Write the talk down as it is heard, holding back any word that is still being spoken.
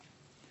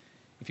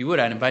If you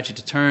would, I'd invite you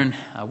to turn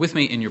with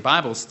me in your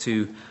Bibles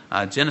to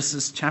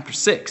Genesis chapter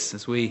 6.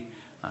 As we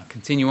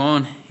continue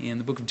on in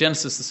the book of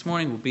Genesis this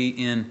morning, we'll be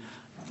in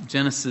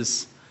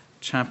Genesis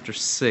chapter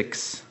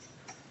 6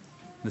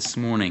 this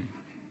morning.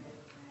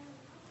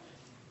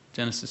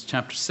 Genesis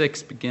chapter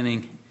 6,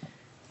 beginning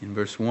in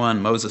verse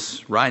 1,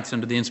 Moses writes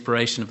under the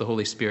inspiration of the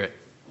Holy Spirit.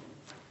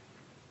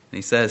 And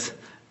he says,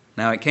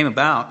 "Now it came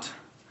about,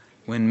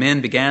 when men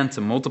began to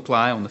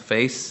multiply on the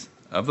face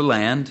of the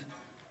land,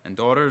 and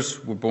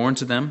daughters were born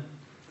to them,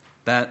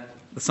 that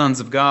the sons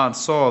of God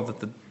saw that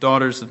the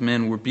daughters of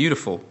men were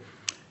beautiful,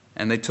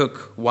 and they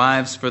took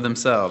wives for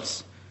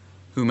themselves,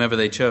 whomever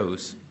they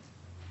chose.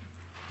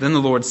 Then the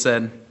Lord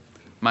said,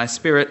 My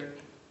spirit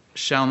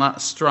shall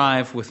not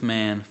strive with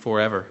man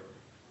forever,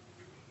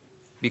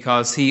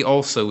 because he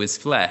also is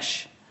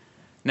flesh.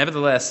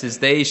 Nevertheless, his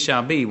days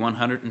shall be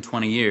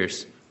 120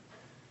 years.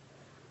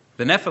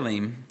 The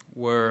Nephilim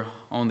were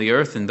on the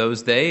earth in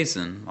those days,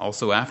 and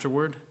also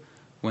afterward,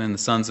 when the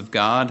sons of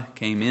God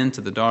came in to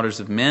the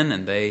daughters of men,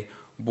 and they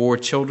bore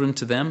children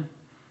to them.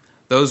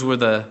 Those were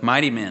the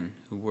mighty men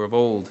who were of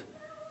old,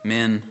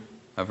 men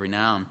of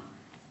renown.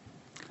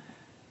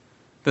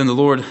 Then the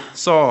Lord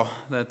saw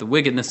that the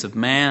wickedness of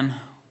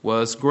man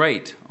was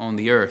great on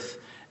the earth,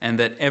 and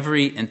that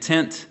every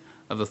intent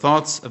of the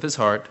thoughts of his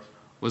heart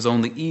was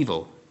only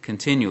evil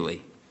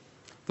continually.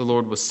 The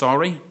Lord was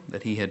sorry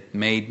that he had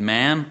made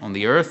man on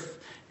the earth,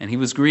 and he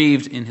was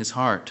grieved in his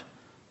heart.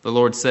 The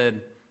Lord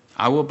said,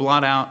 I will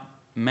blot out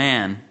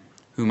man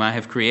whom I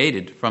have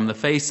created from the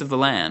face of the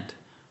land,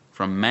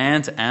 from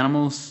man to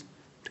animals,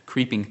 to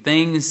creeping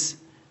things,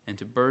 and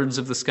to birds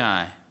of the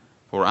sky,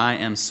 for I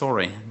am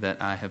sorry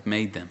that I have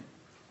made them.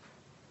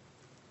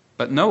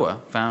 But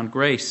Noah found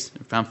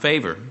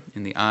favor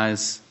in the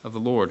eyes of the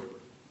Lord."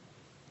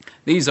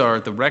 These are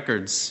the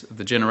records of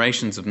the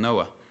generations of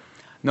Noah.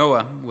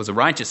 Noah was a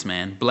righteous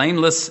man,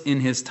 blameless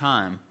in his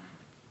time.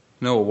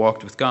 Noah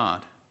walked with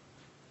God.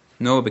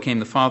 Noah became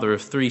the father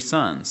of 3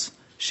 sons,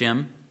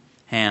 Shem,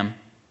 Ham,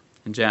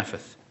 and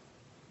Japheth.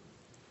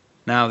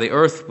 Now the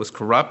earth was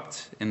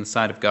corrupt in the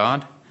sight of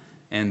God,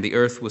 and the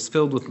earth was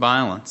filled with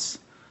violence.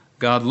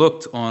 God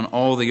looked on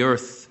all the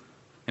earth,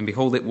 and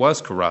behold, it was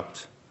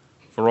corrupt,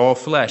 for all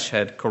flesh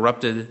had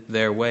corrupted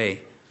their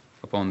way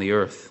upon the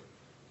earth.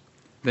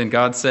 Then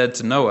God said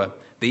to Noah,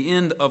 The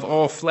end of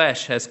all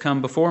flesh has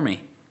come before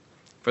me,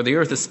 for the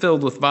earth is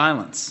filled with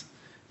violence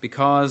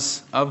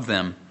because of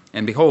them.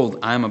 And behold,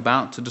 I am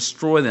about to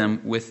destroy them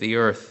with the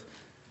earth.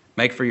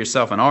 Make for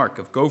yourself an ark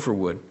of gopher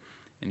wood,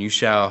 and you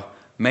shall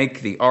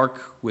make the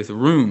ark with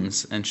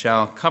rooms, and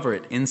shall cover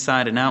it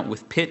inside and out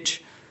with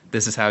pitch.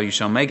 This is how you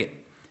shall make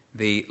it.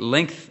 The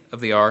length of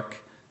the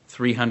ark,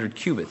 300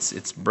 cubits,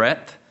 its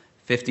breadth,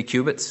 50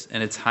 cubits,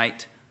 and its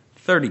height,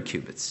 30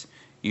 cubits.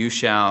 You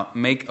shall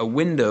make a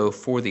window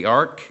for the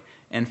ark,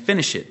 and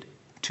finish it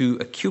to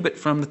a cubit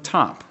from the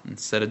top, and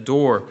set a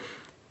door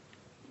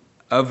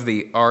of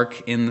the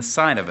ark in the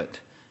side of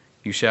it.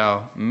 You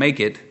shall make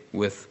it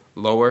with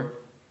lower,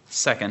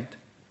 second,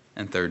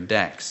 and third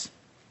decks.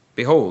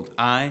 Behold,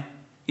 I,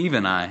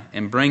 even I,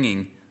 am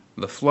bringing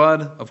the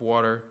flood of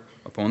water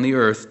upon the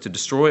earth to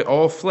destroy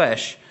all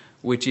flesh,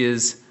 which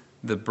is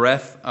the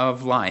breath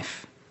of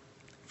life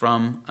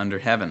from under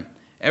heaven.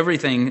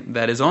 Everything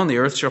that is on the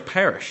earth shall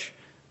perish.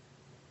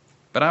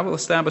 But I will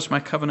establish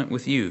my covenant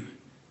with you,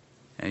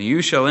 and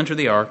you shall enter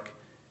the ark,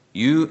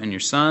 you and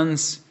your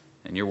sons,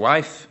 and your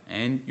wife,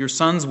 and your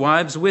sons'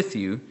 wives with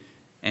you,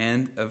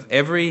 and of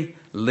every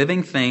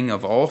living thing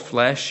of all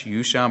flesh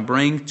you shall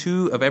bring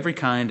 2 of every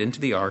kind into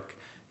the ark,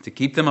 to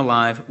keep them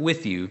alive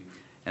with you,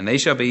 and they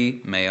shall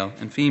be male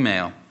and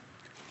female.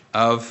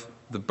 Of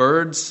the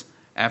birds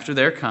after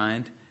their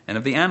kind, and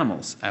of the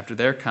animals after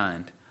their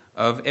kind,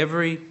 of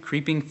every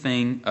creeping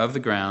thing of the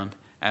ground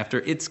after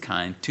its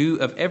kind, 2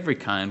 of every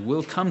kind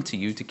will come to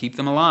you to keep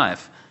them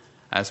alive.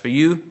 As for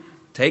you,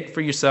 take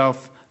for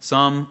yourself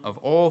some of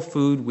all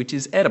food which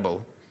is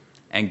edible,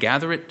 and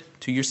gather it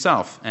to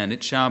yourself, and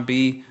it shall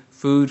be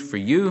food for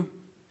you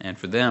and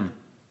for them."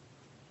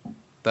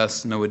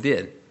 Thus Noah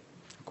did,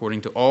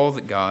 according to all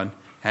that God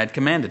had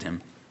commanded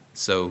him.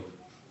 So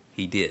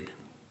he did.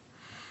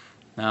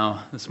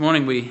 Now, this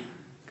morning we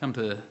come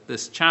to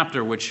this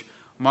chapter which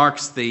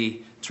marks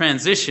the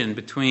transition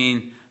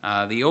between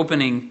the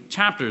opening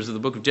chapters of the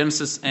book of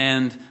Genesis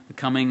and the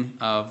coming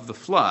of the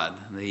flood.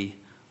 The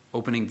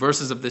opening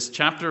verses of this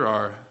chapter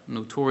are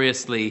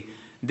notoriously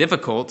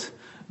difficult,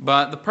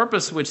 but the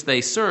purpose which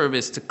they serve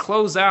is to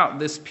close out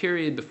this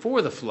period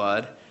before the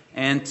flood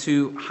and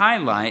to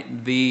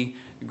highlight the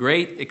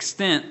great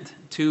extent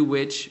to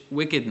which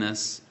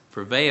wickedness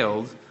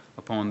prevailed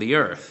upon the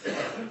earth.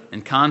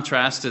 In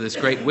contrast to this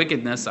great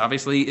wickedness,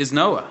 obviously, is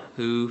Noah,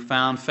 who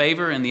found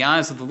favor in the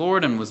eyes of the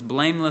Lord and was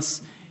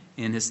blameless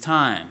in his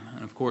time.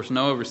 And of course,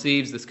 Noah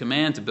receives this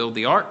command to build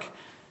the ark,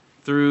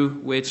 through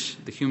which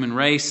the human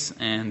race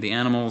and the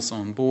animals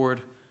on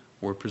board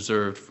were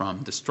preserved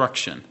from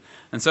destruction.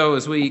 And so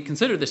as we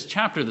consider this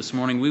chapter this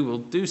morning, we will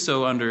do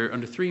so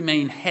under 3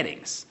 main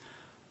headings.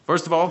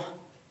 First of all,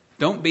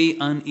 don't be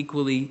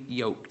unequally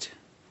yoked.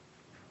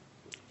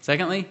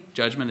 Secondly,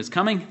 judgment is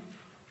coming.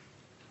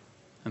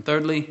 And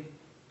thirdly,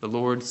 the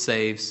Lord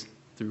saves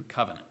through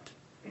covenant.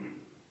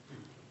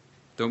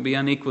 Don't be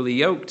unequally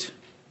yoked.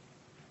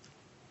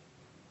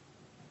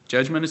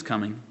 Judgment is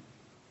coming.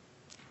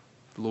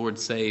 The Lord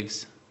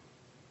saves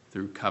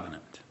through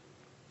covenant.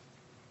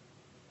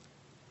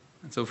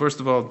 And so first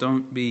of all,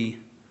 don't be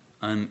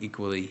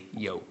unequally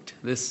yoked.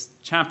 This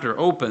chapter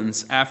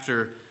opens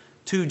after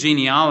two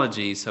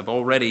genealogies have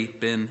already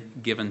been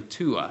given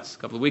to us. A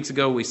couple of weeks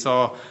ago we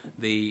saw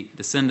the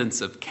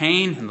descendants of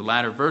Cain in the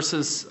latter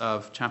verses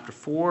of chapter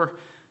 4,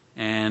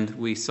 and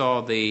we saw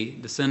the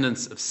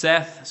descendants of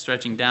Seth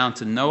stretching down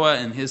to Noah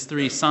and his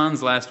three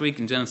sons last week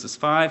in Genesis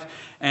 5.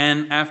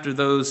 And after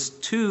those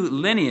two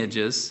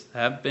lineages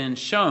have been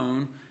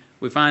shown,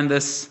 we find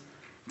this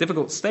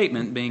difficult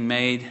statement being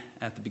made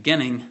at the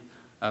beginning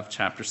of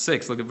chapter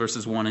 6. Look at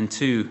verses 1 and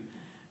 2.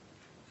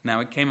 Now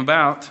it came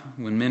about,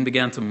 when men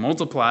began to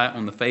multiply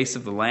on the face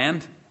of the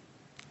land,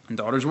 and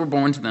daughters were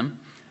born to them,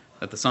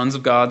 that the sons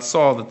of God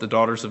saw that the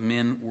daughters of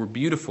men were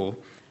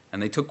beautiful,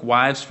 and they took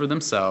wives for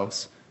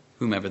themselves,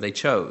 whomever they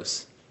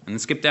chose. And then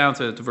skip down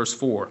to verse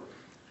 4.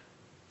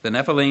 The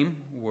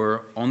Nephilim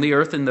were on the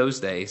earth in those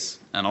days,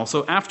 and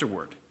also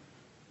afterward,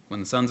 when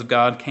the sons of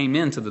God came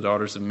in to the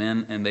daughters of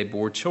men, and they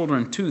bore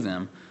children to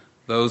them.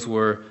 Those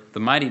were the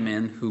mighty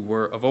men who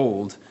were of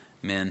old,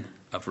 men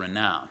of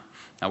renown.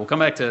 Now we'll come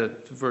back to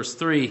verse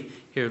 3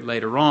 here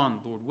later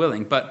on, Lord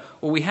willing. But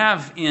what we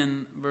have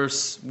in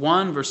verse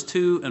 1, verse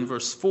 2, and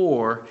verse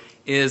 4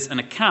 is an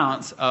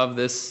account of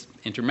this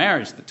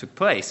intermarriage that took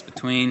place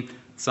between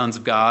the sons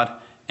of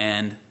God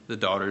and the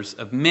daughters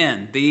of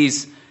men.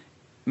 These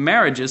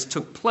marriages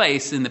took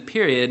place in the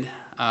period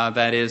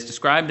that is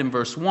described in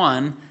verse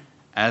 1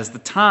 as the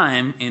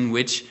time in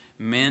which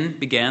men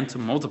began to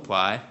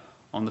multiply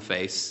on the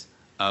face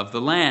of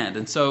the land.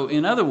 And so,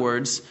 in other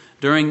words,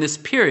 during this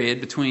period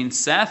between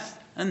Seth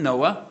and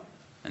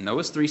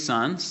Noah's three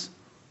sons,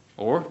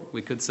 or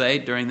we could say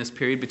during this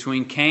period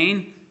between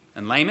Cain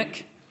and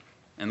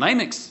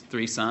Lamech's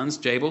three sons,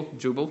 Jabal,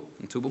 Jubal,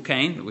 and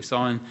Tubal-Cain, that we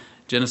saw in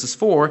Genesis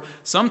 4,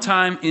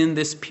 sometime in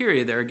this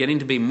period there are getting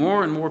to be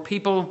more and more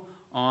people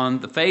on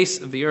the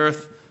face of the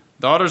earth.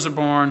 Daughters are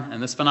born,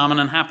 and this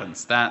phenomenon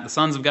happens, that the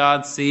sons of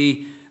God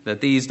see that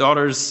these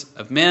daughters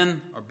of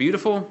men are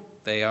beautiful,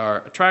 they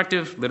are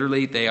attractive,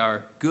 literally they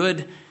are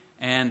good,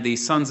 and the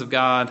sons of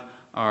God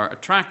are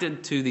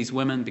attracted to these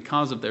women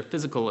because of their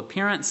physical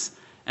appearance,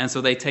 and so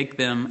they take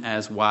them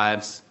as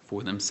wives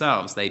for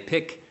themselves. They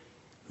pick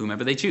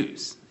whomever they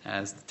choose,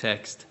 as the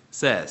text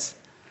says.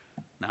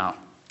 Now,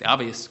 the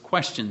obvious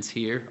questions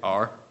here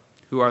are,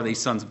 who are these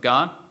sons of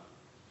God?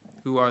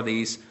 Who are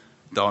these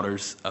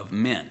daughters of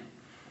men?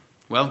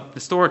 Well,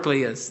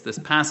 historically, as this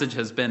passage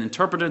has been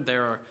interpreted,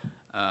 there are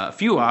a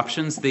few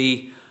options.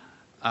 The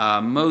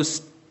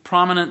most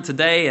prominent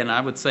today, and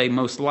I would say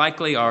most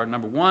likely, are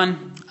number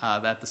one,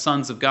 that the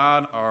sons of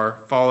God are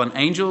fallen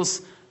angels,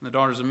 and the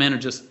daughters of men are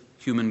just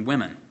human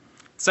women.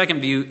 The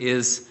second view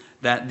is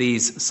that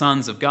these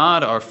sons of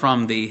God are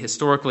from the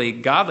historically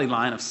godly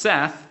line of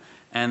Seth,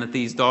 and that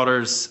these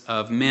daughters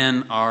of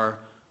men are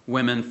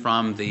women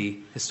from the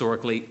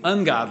historically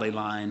ungodly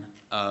line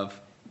of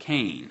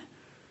Cain.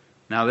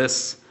 Now,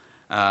 this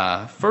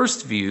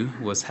first view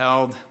was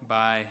held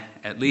by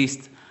at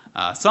least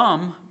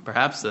some,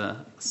 perhaps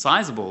a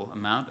sizable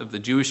amount of the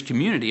Jewish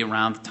community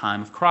around the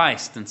time of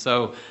Christ. And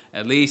so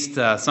at least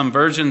some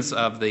versions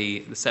of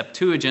the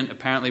Septuagint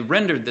apparently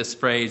rendered this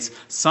phrase,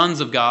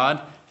 sons of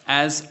God,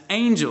 as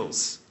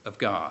angels of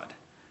God.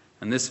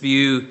 And this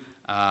view,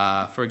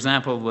 for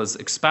example, was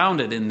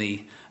expounded in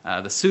the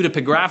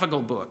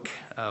pseudepigraphical book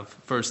of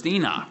First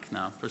Enoch.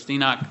 Now, First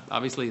Enoch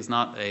obviously is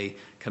not a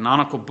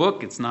canonical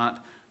book. It's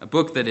not a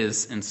book that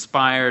is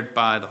inspired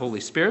by the Holy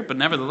Spirit, but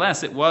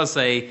nevertheless it was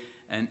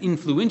an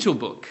influential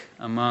book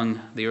among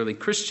the early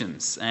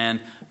Christians. And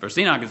First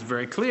Enoch is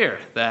very clear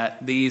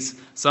that these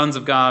sons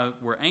of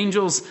God were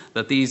angels,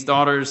 that these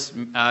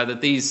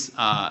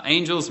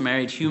angels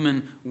married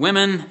human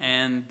women,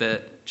 and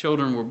that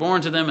children were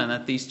born to them, and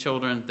that these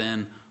children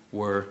then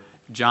were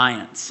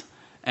giants.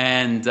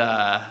 And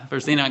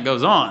First Enoch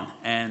goes on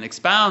and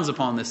expounds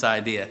upon this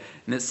idea,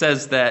 and it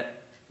says that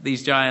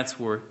these giants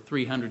were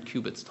 300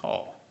 cubits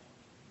tall.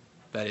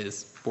 That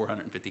is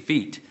 450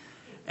 feet.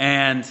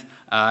 And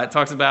it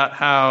talks about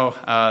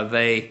how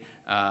they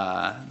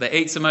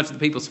ate so much of the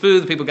people's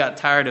food, the people got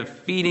tired of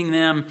feeding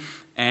them,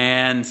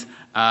 and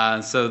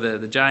so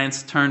the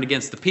giants turned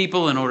against the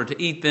people in order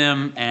to eat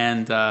them,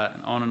 and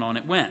on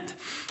it went.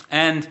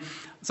 And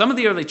some of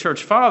the early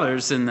church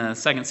fathers in the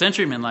 2nd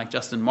century, men like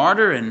Justin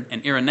Martyr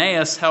and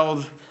Irenaeus,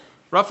 held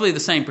roughly the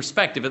same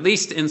perspective, at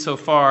least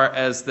insofar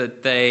as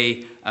that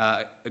they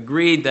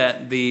agreed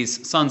that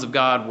these sons of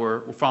God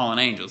were fallen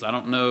angels. I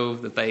don't know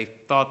that they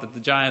thought that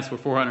the giants were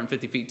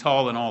 450 feet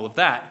tall and all of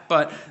that,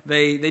 but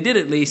they did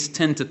at least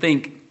tend to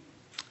think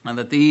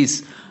that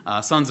these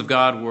sons of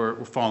God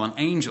were fallen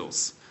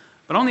angels.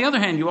 But on the other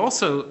hand, you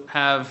also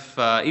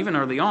have, even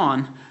early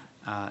on,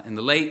 in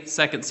the late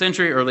 2nd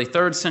century, early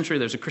 3rd century,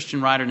 there's a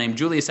Christian writer named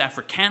Julius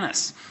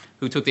Africanus,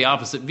 who took the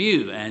opposite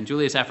view. And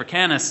Julius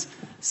Africanus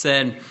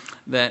said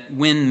that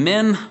when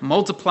men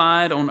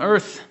multiplied on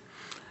earth,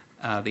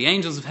 the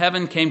angels of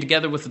heaven came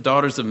together with the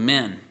daughters of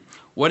men.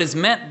 What is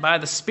meant by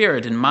the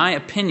Spirit, in my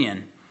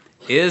opinion,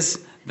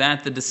 is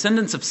that the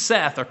descendants of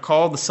Seth are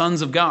called the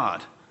sons of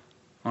God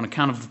on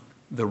account of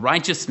the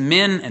righteous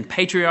men and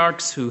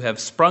patriarchs who have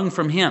sprung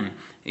from him,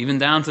 even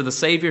down to the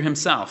Savior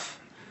himself.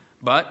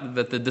 But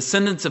that the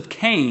descendants of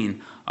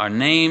Cain are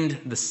named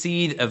the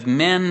seed of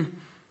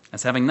men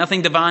as having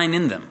nothing divine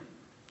in them,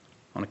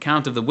 on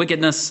account of the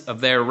wickedness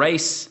of their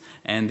race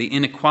and the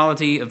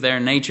inequality of their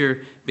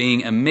nature,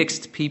 being a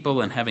mixed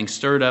people and having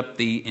stirred up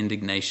the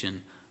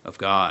indignation of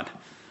God.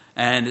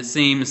 And it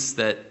seems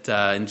that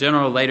in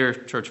general, later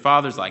church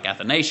fathers like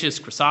Athanasius,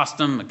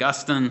 Chrysostom,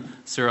 Augustine,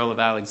 Cyril of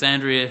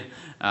Alexandria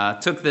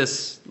took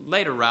this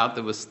later route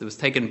that was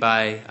taken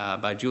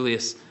by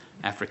Julius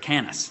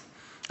Africanus.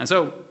 And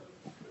so,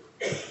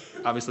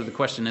 obviously the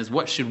question is,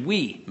 what should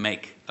we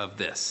make of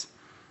this?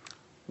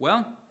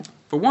 Well,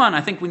 for one,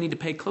 I think we need to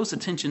pay close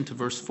attention to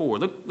verse 4.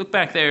 Look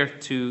back there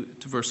to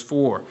verse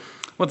 4.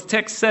 What the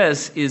text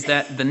says is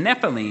that the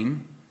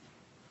Nephilim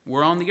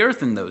were on the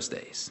earth in those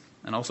days,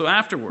 and also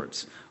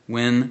afterwards,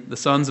 when the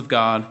sons of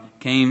God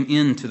came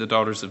into the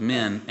daughters of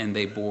men and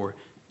they bore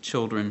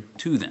children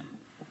to them.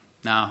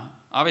 Now,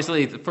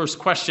 obviously, the first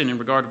question in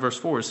regard to verse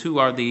 4 is, who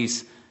are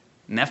these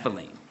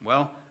Nephilim?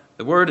 Well,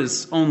 the word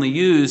is only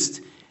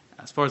used,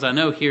 as far as I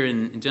know, here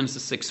in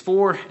Genesis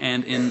 6:4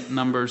 and in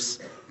Numbers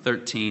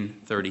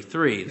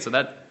 13:33. So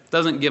that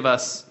doesn't give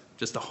us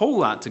just a whole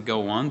lot to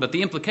go on, but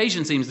the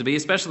implication seems to be,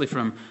 especially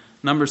from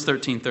Numbers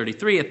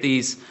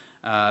 13:33,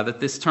 that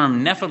this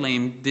term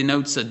Nephilim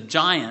denotes a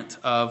giant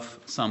of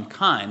some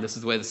kind. This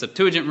is the way the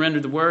Septuagint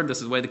rendered the word. This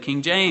is the way the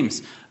King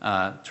James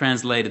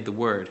translated the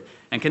word.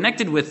 And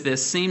connected with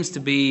this seems to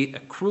be a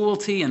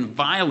cruelty and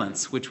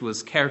violence which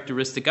was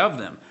characteristic of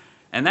them.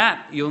 And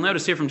that, you'll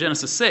notice here from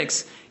Genesis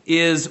 6,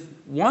 is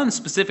one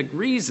specific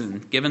reason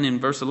given in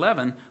verse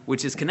 11,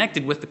 which is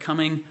connected with the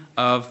coming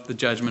of the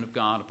judgment of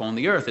God upon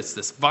the earth. It's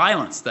this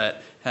violence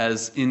that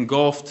has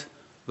engulfed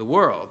the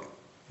world.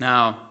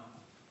 Now,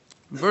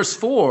 verse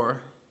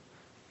 4,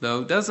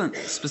 though, doesn't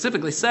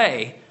specifically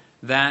say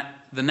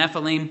that the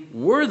Nephilim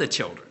were the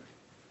children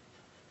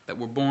that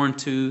were born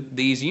to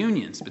these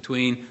unions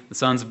between the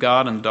sons of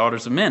God and the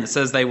daughters of men. It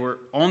says they were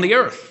on the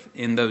earth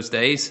in those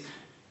days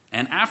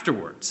and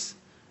afterwards.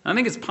 I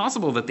think it's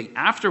possible that the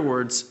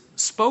afterwards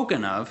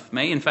spoken of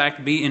may in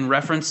fact be in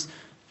reference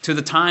to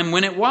the time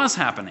when it was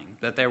happening,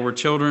 that there were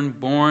children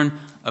born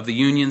of the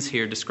unions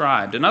here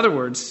described. In other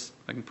words,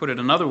 if I can put it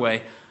another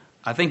way,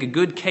 I think a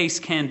good case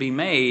can be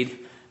made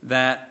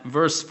that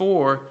verse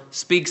 4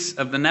 speaks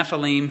of the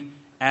Nephilim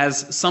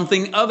as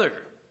something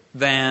other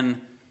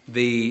than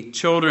the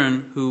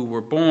children who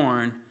were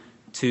born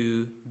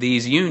to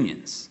these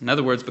unions. In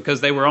other words,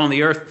 because they were on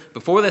the earth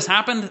before this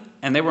happened,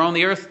 and they were on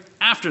the earth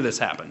after this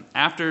happened,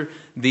 after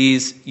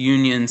these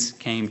unions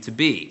came to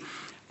be.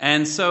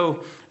 And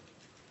so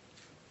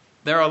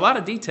there are a lot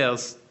of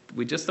details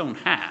we just don't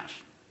have.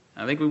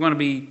 I think we want to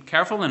be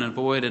careful and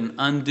avoid an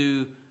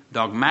undue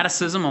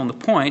dogmaticism on the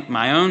point.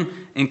 My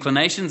own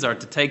inclinations are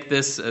to take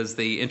this as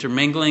the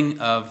intermingling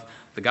of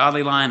the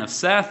godly line of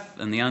Seth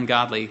and the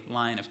ungodly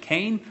line of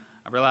Cain.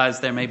 I realize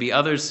there may be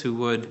others who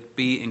would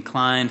be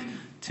inclined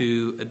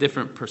to a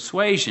different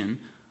persuasion,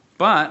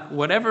 but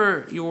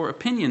whatever your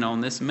opinion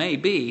on this may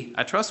be,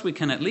 I trust we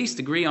can at least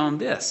agree on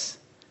this,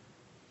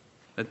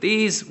 that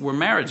these were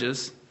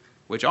marriages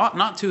which ought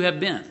not to have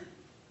been.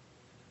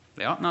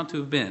 They ought not to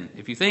have been.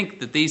 If you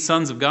think that these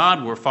sons of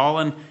God were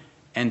fallen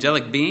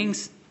angelic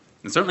beings,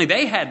 and certainly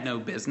they had no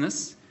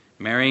business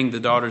marrying the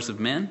daughters of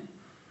men.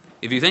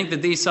 If you think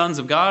that these sons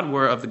of God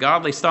were of the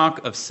godly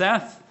stock of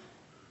Seth,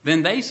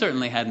 then they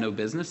certainly had no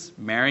business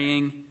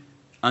marrying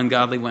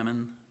ungodly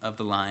women of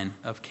the line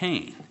of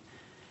Cain.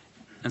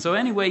 And so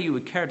any way you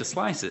would care to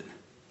slice it,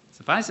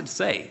 suffice it to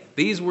say,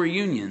 these were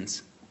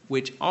unions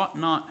which ought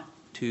not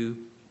to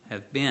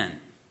have been.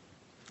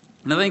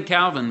 And I think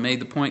Calvin made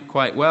the point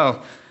quite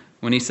well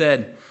when he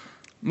said,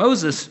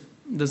 Moses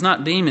does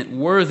not deem it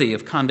worthy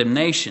of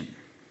condemnation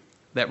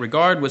that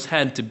regard was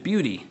had to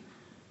beauty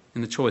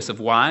in the choice of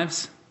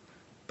wives,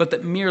 but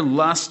that mere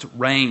lust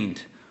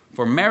reigned.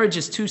 For marriage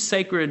is too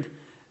sacred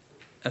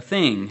a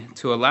thing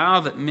to allow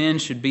that men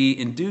should be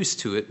induced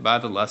to it by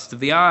the lust of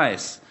the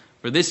eyes.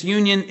 For this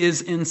union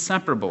is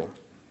inseparable,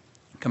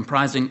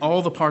 comprising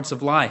all the parts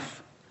of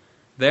life.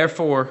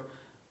 Therefore,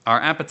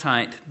 our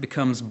appetite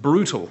becomes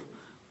brutal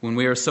when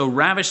we are so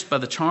ravished by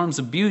the charms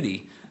of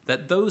beauty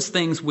that those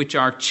things which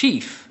are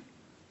chief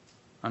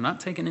are not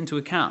taken into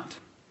account.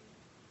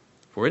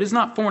 For it is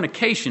not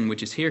fornication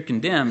which is here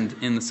condemned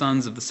in the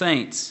sons of the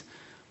saints,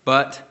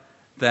 but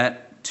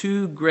that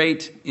too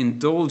great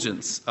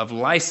indulgence of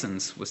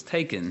license was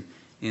taken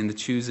in the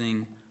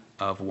choosing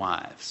of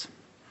wives.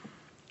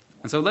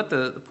 And so let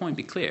the point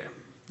be clear.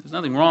 There's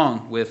nothing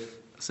wrong with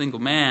a single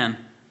man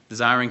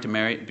desiring to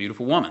marry a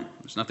beautiful woman.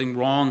 There's nothing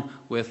wrong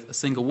with a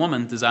single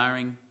woman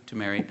desiring to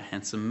marry a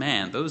handsome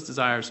man. Those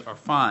desires are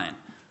fine.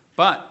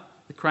 But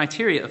The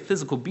criteria of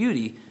physical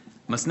beauty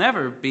must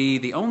never be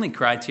the only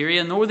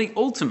criteria, nor the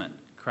ultimate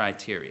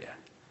criteria.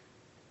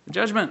 The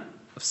judgment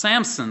of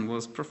Samson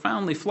was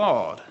profoundly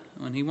flawed.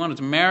 When he wanted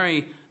to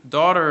marry the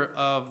daughter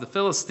of the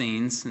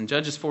Philistines, in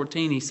Judges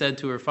 14, he said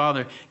to her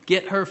father,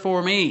 "Get her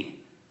for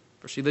me,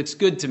 for she looks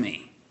good to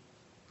me,"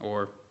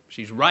 or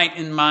 "She's right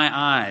in my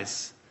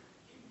eyes."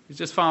 He's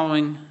just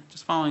following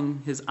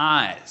his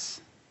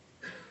eyes,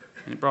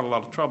 and it brought a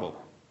lot of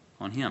trouble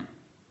on him.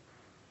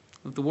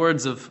 With the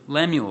words of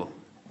Lemuel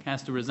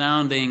cast a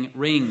resounding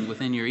ring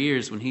within your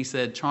ears when he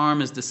said,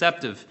 "Charm is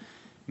deceptive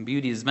and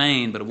beauty is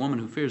vain, but a woman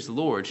who fears the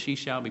Lord, she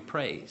shall be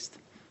praised."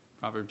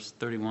 Proverbs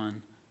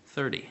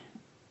 31:30.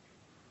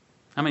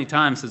 How many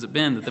times has it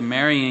been that the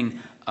marrying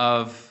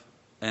of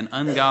an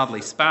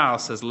ungodly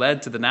spouse has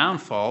led to the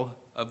downfall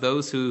of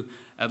those who,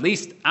 at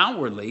least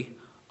outwardly,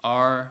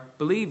 are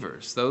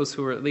believers, those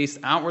who are at least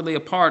outwardly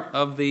a part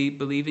of the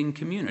believing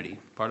community,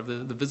 part of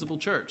the visible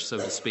church, so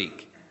to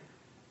speak?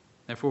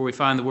 Therefore, we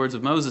find the words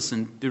of Moses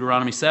in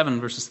Deuteronomy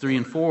 7, verses 3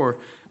 and 4,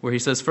 where he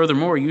says,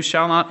 "Furthermore, you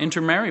shall not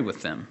intermarry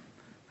with them."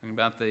 Talking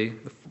about the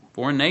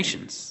foreign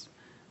nations,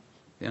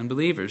 the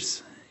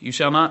unbelievers. "You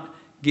shall not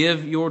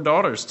give your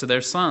daughters to their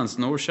sons,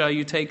 nor shall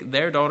you take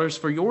their daughters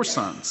for your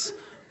sons,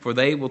 for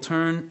they will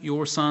turn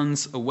your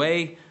sons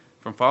away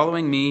from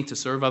following me to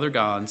serve other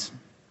gods.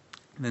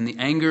 Then the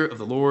anger of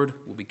the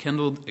Lord will be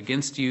kindled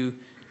against you,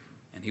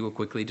 and he will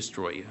quickly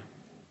destroy you."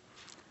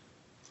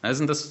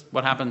 Isn't this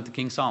what happened to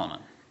King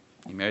Solomon?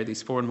 He married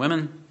these foreign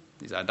women,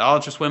 these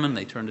idolatrous women.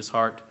 They turned his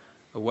heart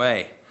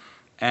away.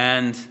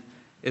 And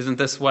isn't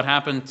this what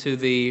happened to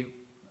the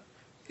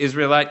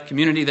Israelite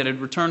community that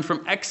had returned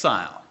from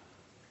exile?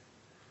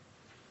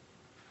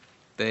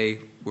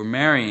 They were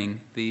marrying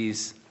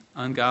these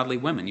ungodly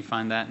women. You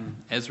find that in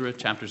Ezra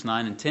chapters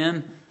 9 and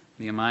 10,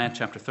 Nehemiah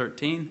chapter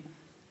 13.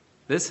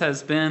 This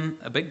has been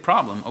a big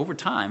problem over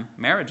time.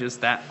 Marriages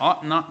that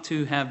ought not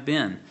to have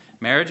been.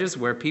 Marriages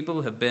where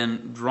people have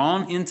been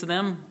drawn into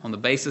them on the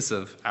basis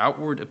of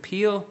outward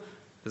appeal,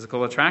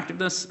 physical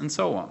attractiveness, and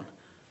so on.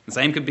 The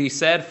same could be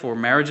said for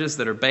marriages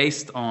that are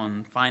based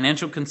on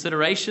financial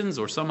considerations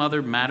or some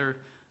other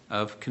matter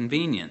of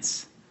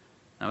convenience.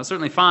 Now, it's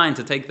certainly fine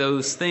to take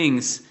those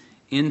things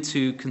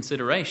into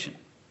consideration,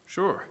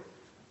 sure,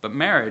 but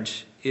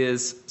marriage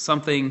is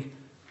something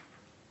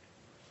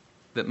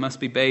that must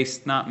be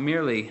based not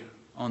merely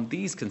on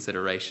these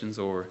considerations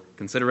or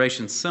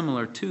considerations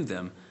similar to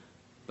them,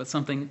 but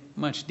something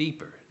much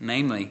deeper,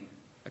 namely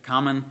a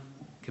common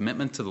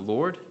commitment to the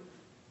Lord,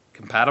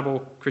 compatible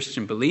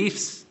Christian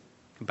beliefs,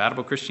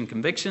 compatible Christian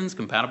convictions,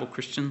 compatible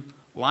Christian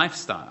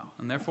lifestyle.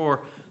 And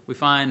therefore, we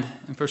find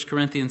in 1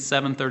 Corinthians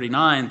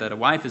 7:39 that a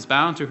wife is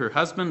bound to her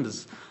husband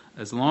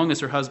as long as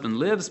her husband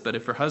lives, but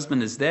if her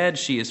husband is dead,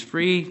 she is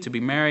free to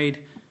be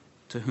married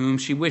to whom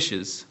she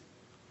wishes,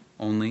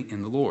 only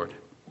in the Lord.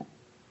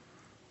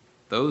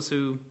 Those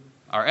who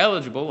are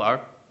eligible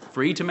are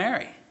free to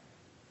marry.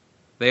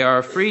 They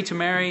are free to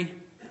marry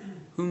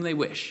whom they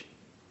wish,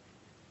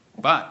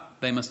 but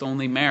they must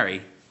only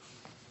marry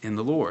in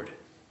the Lord.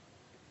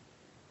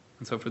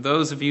 And so for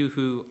those of you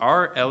who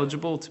are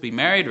eligible to be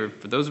married, or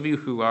for those of you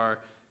who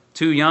are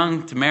too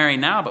young to marry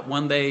now, but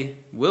one day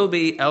will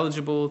be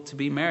eligible to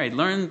be married,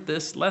 learn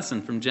this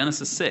lesson from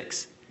Genesis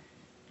 6.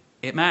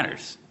 It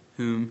matters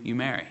whom you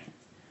marry.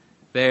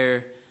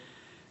 There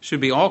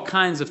should be all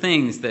kinds of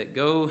things that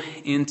go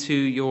into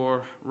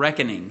your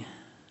reckoning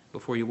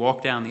before you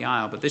walk down the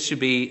aisle, but this should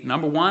be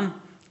number one,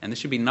 and this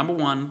should be number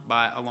one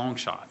by a long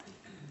shot.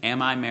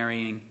 Am I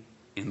marrying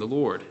in the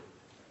Lord?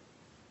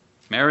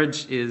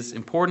 Marriage is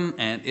important,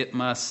 and it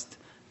must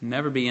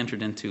never be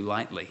entered into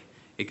lightly.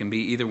 It can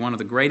be either one of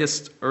the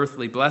greatest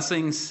earthly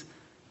blessings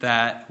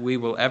that we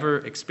will ever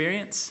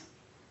experience,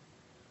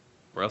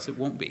 or else it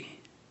won't be.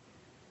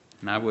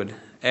 And I would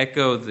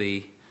echo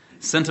the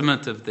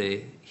sentiment of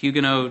the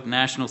Huguenot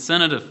National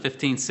Synod of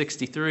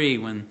 1563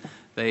 when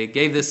they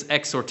gave this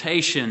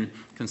exhortation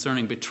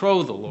concerning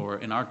betrothal, or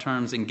in our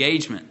terms,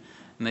 engagement.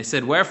 And they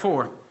said,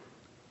 "Wherefore,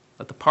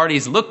 let the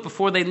parties look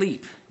before they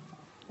leap,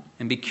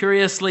 and be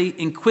curiously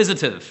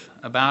inquisitive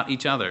about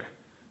each other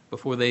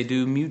before they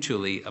do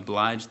mutually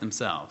oblige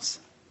themselves."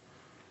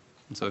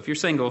 And so if you're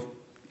single,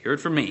 hear it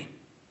from me.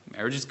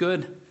 Marriage is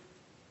good.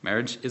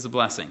 Marriage is a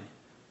blessing.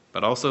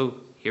 But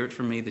also hear it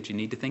from me that you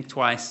need to think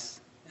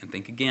twice and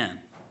think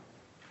again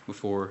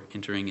before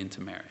entering into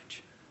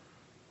marriage.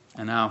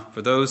 And now,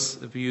 for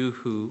those of you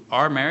who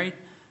are married,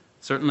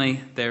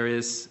 certainly there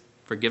is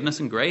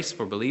forgiveness and grace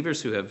for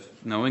believers who have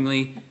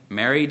knowingly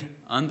married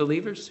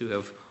unbelievers, who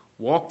have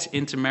walked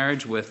into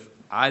marriage with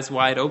eyes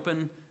wide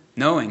open,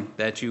 knowing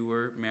that you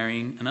were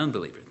marrying an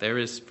unbeliever. There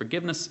is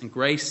forgiveness and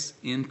grace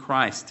in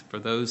Christ for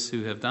those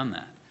who have done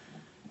that.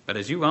 But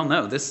as you well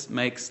know, this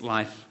makes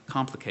life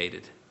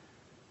complicated.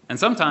 And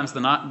sometimes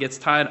the knot gets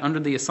tied under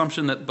the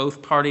assumption that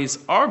both parties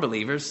are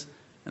believers,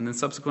 and then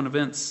subsequent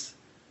events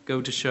go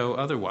to show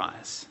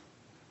otherwise.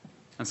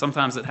 And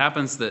sometimes it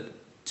happens that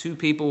two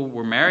people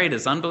were married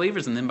as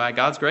unbelievers, and then by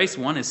God's grace,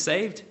 one is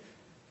saved,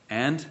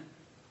 and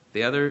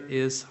the other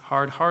is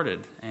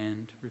hard-hearted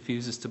and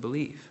refuses to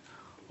believe.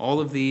 All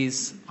of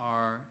these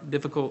are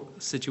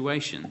difficult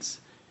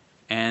situations.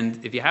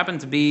 And if you happen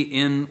to be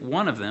in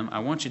one of them, I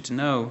want you to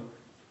know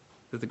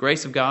that the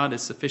grace of God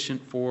is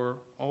sufficient for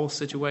all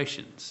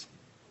situations,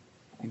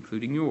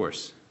 including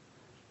yours.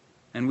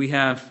 And we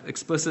have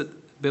explicit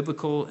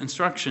biblical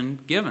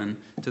instruction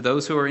given to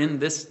those who are in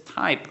this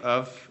type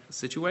of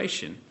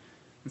situation.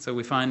 And so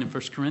we find in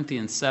 1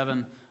 Corinthians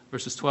 7,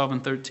 verses 12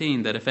 and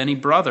 13, that if any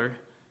brother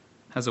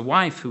has a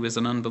wife who is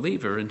an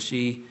unbeliever and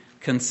she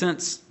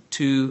consents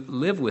to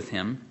live with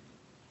him,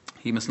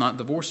 he must not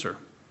divorce her.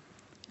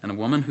 And a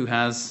woman who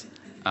has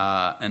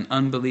an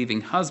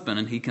unbelieving husband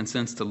and he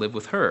consents to live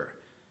with her,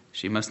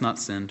 she must not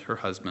send her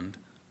husband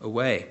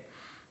away.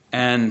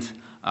 And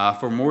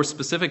for more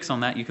specifics on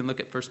that, you can look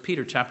at 1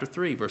 Peter chapter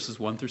 3, verses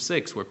 1 through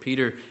 6, where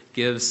Peter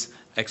gives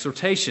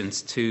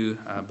exhortations to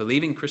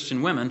believing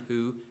Christian women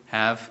who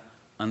have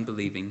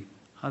unbelieving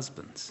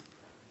husbands.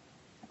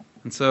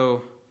 And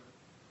so,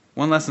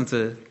 one lesson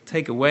to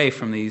take away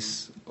from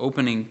these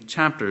opening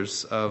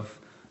chapters of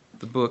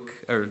the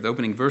book, or the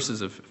opening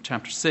verses of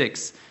chapter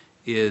 6,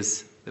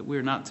 is that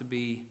we're not to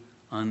be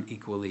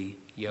unequally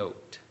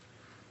yoked.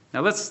 Now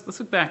let's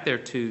look back there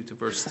to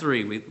verse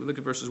 3. We look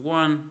at verses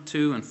 1,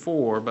 2, and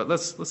 4, but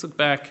let's look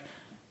back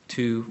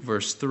to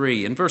verse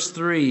 3. In verse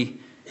 3,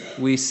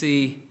 we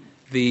see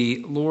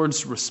the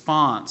Lord's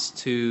response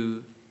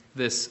to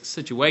this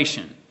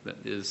situation that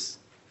is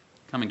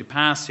coming to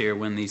pass here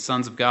when these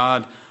sons of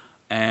God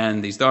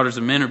and these daughters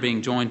of men are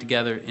being joined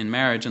together in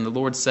marriage. And the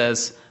Lord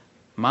says,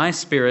 "My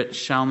spirit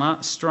shall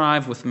not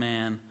strive with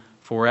man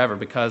forever,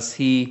 because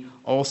he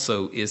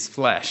also is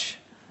flesh.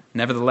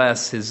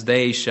 Nevertheless, his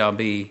days shall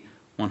be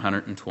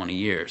 120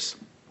 years."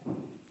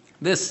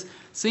 This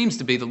seems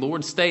to be the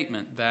Lord's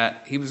statement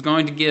that he was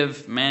going to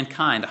give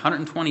mankind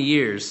 120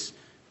 years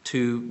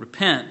to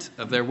repent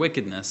of their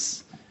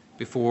wickedness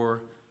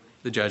before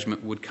the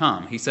judgment would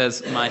come. He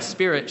says, "My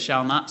spirit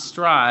shall not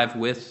strive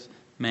with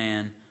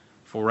man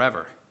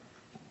forever."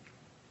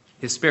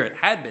 His spirit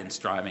had been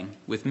striving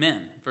with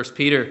men. 1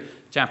 Peter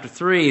chapter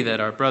 3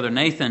 that our brother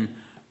Nathan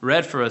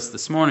read for us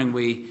this morning,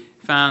 we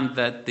found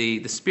that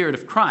the Spirit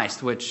of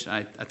Christ, which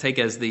I take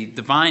as the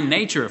divine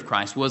nature of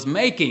Christ, was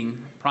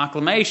making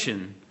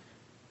proclamation,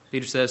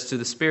 Peter says, to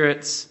the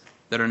spirits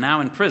that are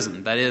now in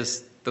prison. That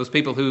is, those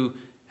people who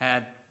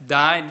had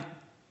died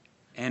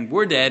and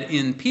were dead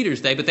in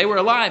Peter's day, but they were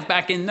alive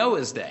back in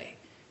Noah's day.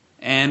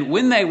 And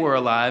when they were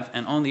alive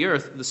and on the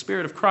earth, the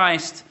Spirit of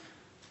Christ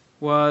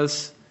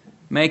was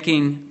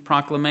making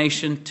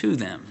proclamation to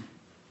them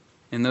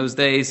in those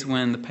days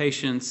when the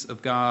patience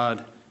of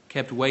God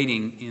kept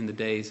waiting in the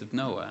days of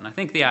Noah. And I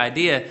think the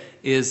idea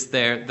is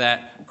there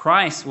that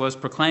Christ was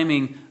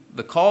proclaiming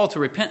the call to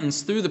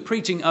repentance through the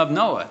preaching of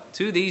Noah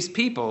to these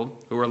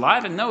people who were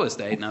alive in Noah's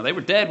day. Now, they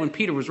were dead when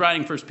Peter was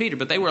writing 1 Peter,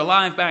 but they were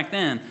alive back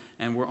then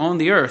and were on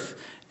the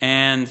earth.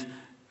 And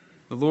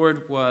the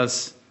Lord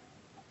was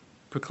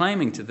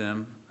proclaiming to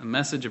them a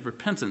message of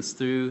repentance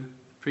through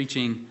the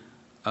preaching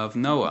of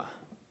Noah.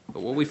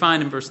 But what we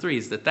find in verse 3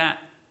 is that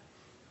the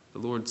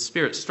Lord's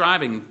Spirit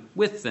striving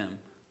with them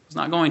was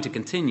not going to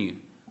continue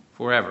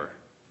forever.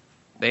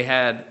 They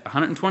had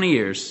 120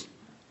 years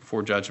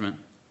before judgment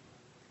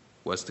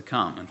was to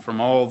come. And from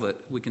all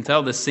that we can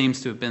tell, this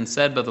seems to have been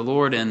said by the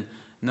Lord in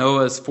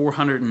Noah's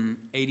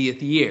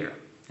 480th year,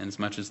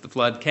 inasmuch as the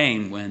flood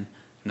came when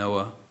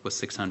Noah was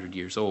 600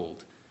 years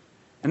old.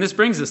 And this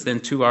brings us then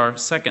to our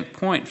second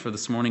point for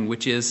this morning,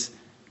 which is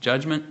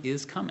judgment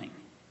is coming.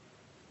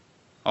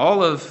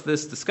 All of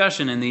this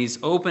discussion in these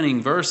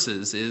opening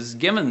verses is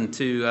given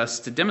to us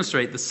to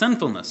demonstrate the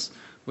sinfulness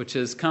which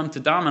has come to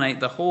dominate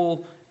the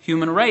whole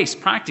human race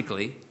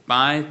practically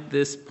by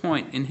this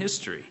point in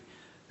history.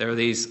 There are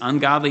these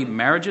ungodly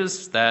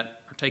marriages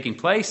that are taking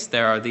place.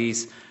 There are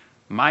these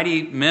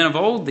mighty men of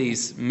old,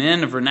 these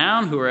men of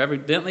renown who are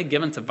evidently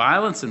given to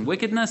violence and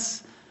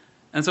wickedness.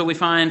 And so we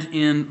find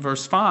in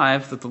verse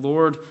 5 that the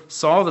Lord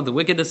saw that the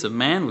wickedness of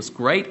man was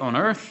great on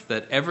earth,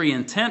 that every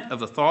intent of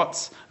the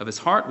thoughts of his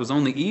heart was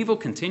only evil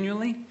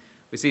continually.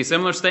 We see a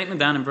similar statement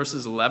down in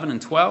verses 11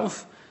 and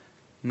 12.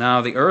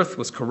 Now the earth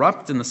was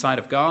corrupt in the sight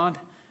of God,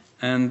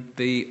 and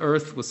the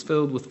earth was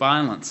filled with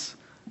violence.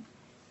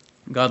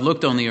 God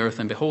looked on the earth,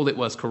 and behold, it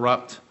was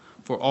corrupt,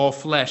 for all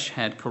flesh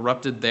had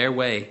corrupted their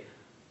way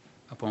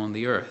upon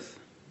the earth.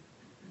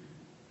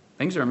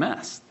 Things are a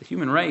mess. The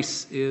human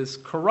race is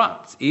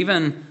corrupt.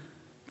 Even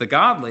the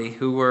godly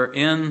who were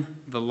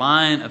in the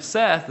line of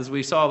Seth, as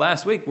we saw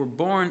last week, were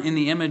born in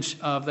the image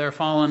of their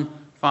fallen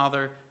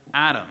father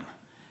Adam.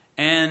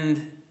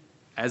 And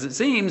as it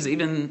seems,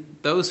 even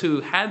those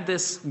who had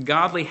this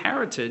godly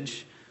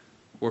heritage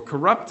were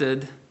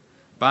corrupted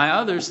by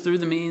others through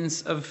the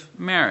means of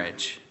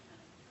marriage.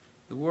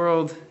 The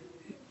world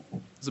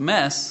is a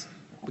mess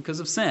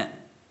because of sin.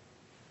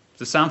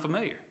 Does it sound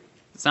familiar?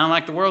 Does it sound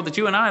like the world that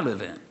you and I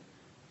live in?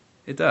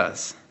 It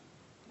does.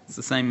 It's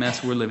the same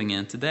mess we're living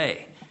in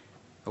today.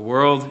 A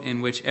world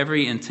in which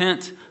every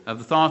intent of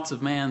the thoughts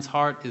of man's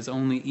heart is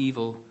only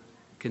evil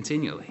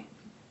continually.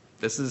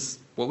 This is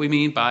what we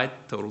mean by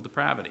total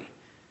depravity.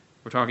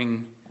 We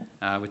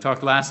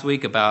talked last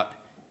week about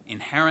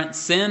inherent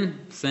sin,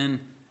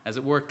 as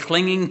it were,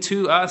 clinging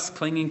to us,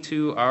 clinging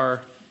to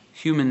our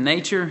human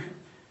nature.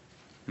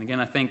 And again,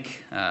 I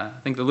think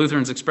the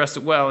Lutherans expressed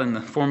it well in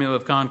the Formula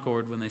of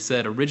Concord when they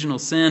said, original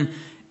sin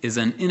is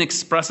an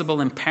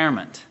inexpressible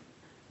impairment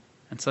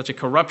and such a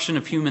corruption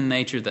of human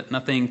nature that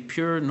nothing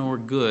pure nor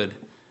good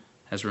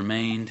has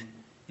remained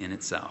in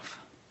itself.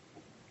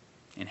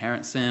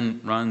 Inherent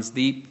sin runs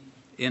deep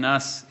in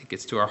us. It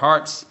gets to our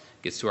hearts,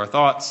 gets to our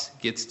thoughts,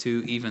 gets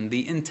to even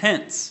the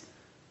intents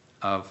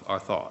of our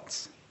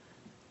thoughts.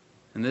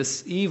 And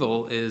this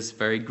evil is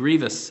very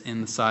grievous in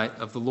the sight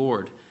of the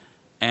Lord.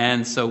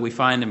 And so we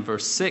find in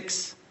verse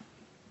 6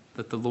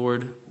 that the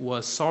Lord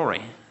was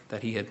sorry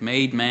that he had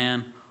made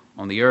man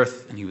on the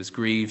earth, and he was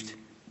grieved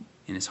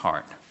in his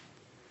heart.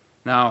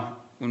 Now,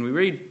 when we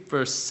read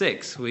verse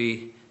 6,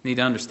 we need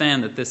to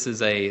understand that this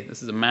is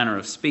a manner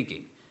of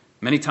speaking.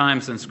 Many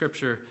times in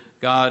Scripture,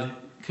 God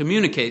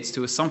communicates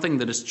to us something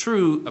that is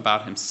true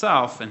about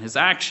himself and his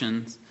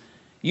actions,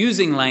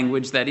 using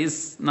language that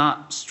is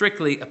not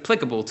strictly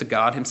applicable to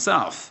God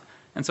himself.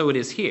 And so it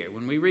is here.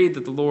 When we read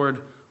that the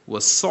Lord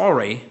was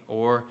sorry,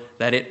 or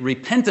that it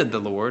repented the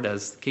Lord,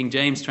 as King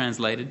James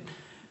translated,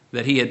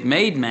 that he had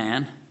made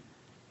man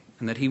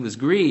and that he was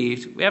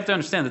grieved, we have to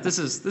understand that this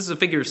is a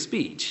figure of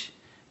speech.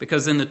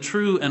 Because in the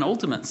true and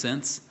ultimate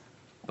sense,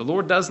 the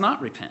Lord does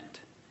not repent.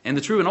 In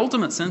the true and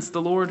ultimate sense,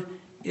 the Lord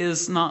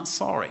is not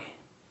sorry.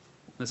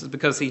 This is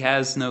because he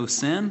has no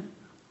sin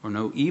or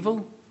no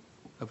evil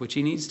of which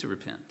he needs to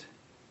repent.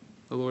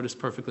 The Lord is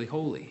perfectly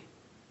holy.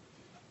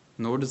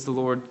 Nor does the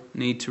Lord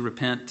need to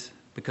repent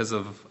because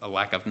of a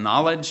lack of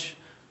knowledge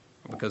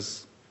or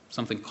because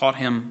something caught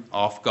him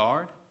off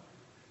guard.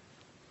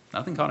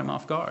 Nothing caught him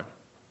off guard.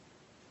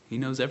 He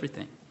knows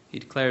everything. He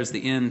declares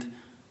the end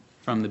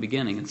from the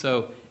beginning. And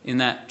so, in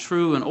that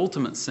true and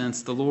ultimate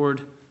sense, the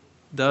Lord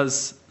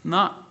does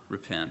not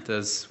repent.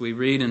 As we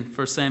read in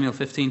 1 Samuel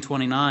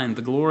 15:29,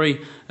 the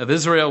glory of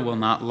Israel will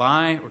not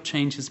lie or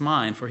change his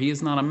mind, for he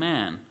is not a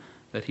man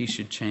that he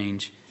should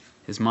change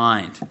his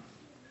mind.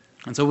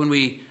 And so when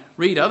we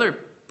read other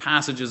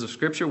passages of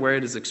Scripture where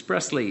it is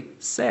expressly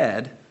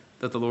said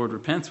that the Lord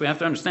repents, we have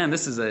to understand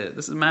this is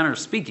a manner of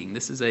speaking.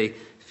 This is a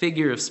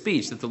figure of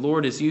speech, that the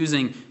Lord is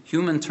using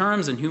human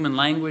terms and human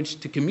language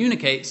to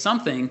communicate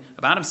something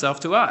about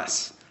himself to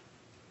us.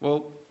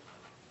 Well,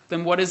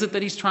 then what is it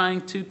that he's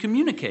trying to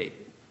communicate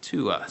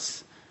to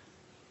us?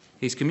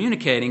 He's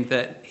communicating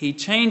that he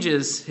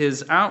changes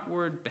his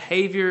outward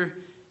behavior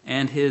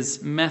and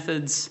his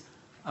methods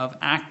of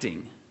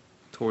acting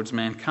towards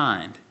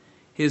mankind.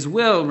 His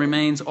will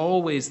remains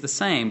always the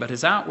same, but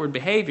his outward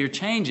behavior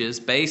changes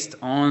based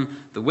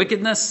on the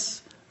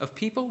wickedness of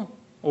people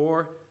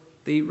or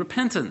the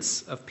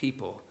repentance of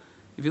people.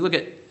 If you look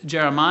at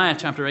Jeremiah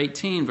chapter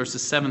 18,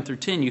 verses 7 through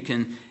 10, you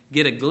can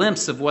get a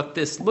glimpse of what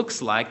this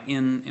looks like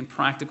in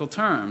practical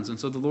terms. And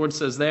so the Lord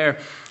says there,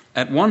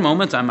 at one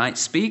moment I might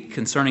speak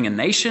concerning a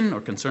nation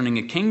or concerning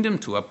a kingdom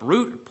to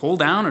uproot or pull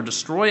down or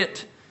destroy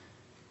it.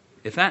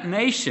 If that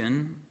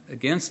nation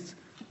against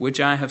which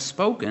I have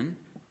spoken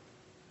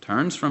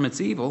turns from its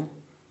evil,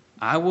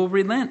 I will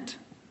relent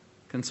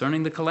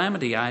concerning the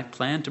calamity I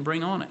plan to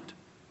bring on it.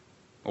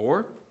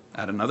 Or,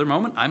 at another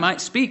moment, I might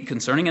speak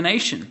concerning a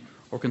nation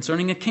or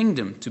concerning a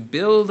kingdom to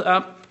build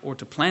up or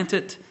to plant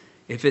it.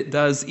 If it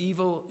does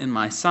evil in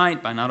my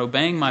sight by not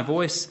obeying my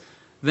voice,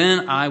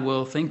 then I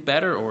will think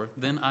better, or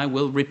then I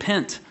will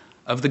repent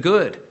of the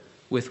good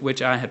with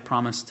which I had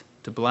promised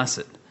to bless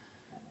it.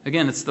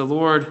 Again, it's the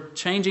Lord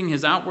changing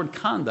his outward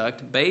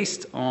conduct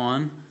based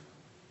on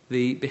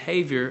the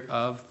behavior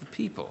of the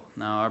people.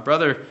 Now, our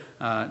brother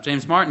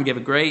James Martin gave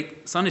a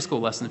great Sunday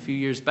school lesson a few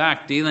years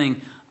back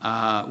dealing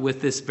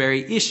with this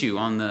very issue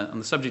on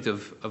the subject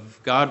of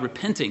God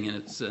repenting, and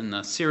it's in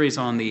a series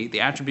on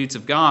the attributes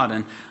of God.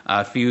 And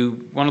if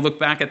you want to look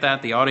back at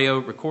that, the audio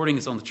recording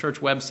is on the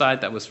church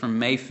website. That was from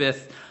May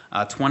 5th,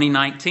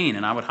 2019,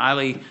 and I would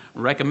highly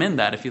recommend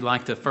that if you'd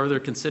like to further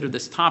consider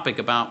this topic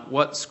about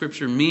what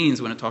Scripture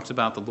means when it talks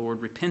about the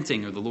Lord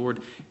repenting or the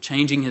Lord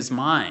changing his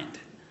mind.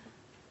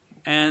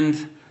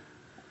 And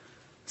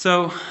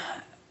so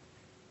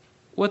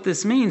what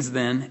this means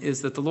then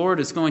is that the Lord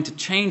is going to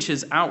change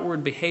his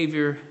outward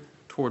behavior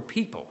toward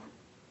people.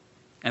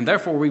 And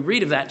therefore we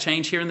read of that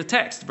change here in the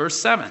text, verse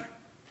 7,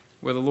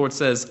 where the Lord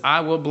says,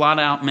 I will blot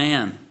out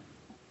man,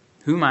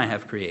 whom I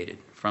have created,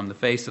 from the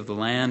face of the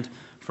land,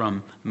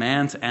 from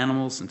man to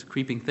animals and to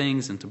creeping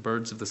things and to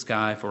birds of the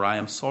sky, for I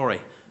am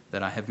sorry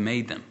that I have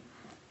made them.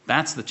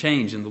 That's the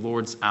change in the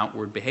Lord's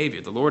outward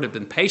behavior. The Lord had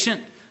been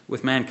patient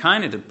with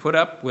mankind and had put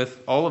up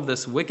with all of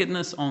this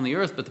wickedness on the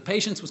earth, but the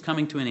patience was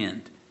coming to an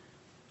end.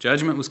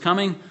 Judgment was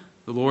coming.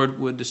 The Lord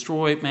would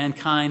destroy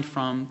mankind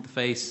from the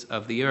face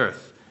of the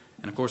earth.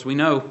 And of course we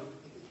know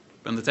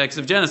from the text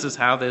of Genesis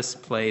how this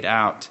played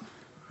out.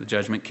 The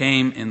judgment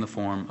came in the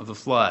form of the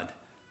flood.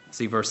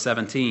 See verse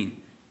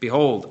 17.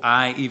 Behold,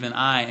 I, even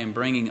I, am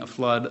bringing a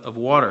flood of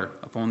water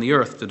upon the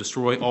earth to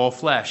destroy all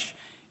flesh,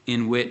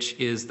 in which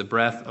is the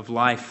breath of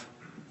life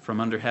from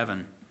under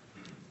heaven.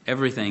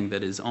 Everything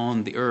that is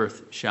on the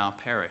earth shall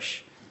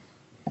perish.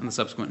 And the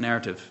subsequent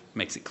narrative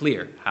makes it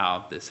clear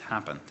how this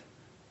happened.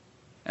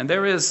 And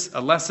there is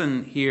a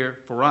lesson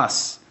here for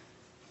us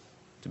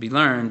to be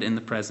learned in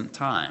the present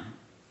time.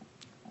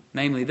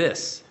 Namely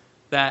this,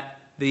 that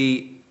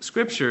the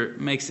Scripture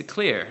makes it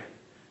clear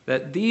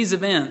that these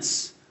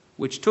events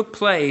which took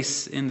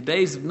place in the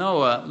days of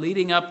Noah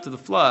leading up to the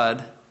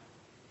flood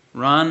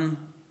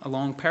run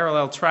along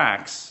parallel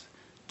tracks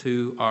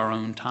to our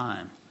own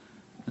time.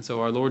 And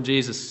so our Lord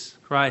Jesus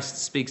Christ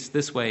speaks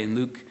this way in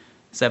Luke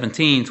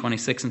 17,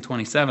 26 and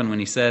 27 when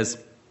he says,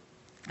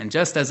 "And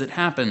just as it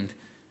happened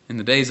in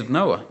the days of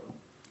Noah,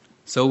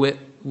 so it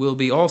will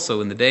be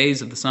also in the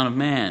days of the Son of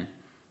Man.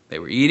 They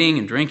were eating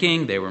and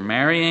drinking, they were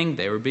marrying,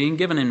 they were being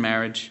given in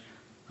marriage,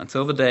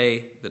 until the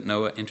day that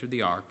Noah entered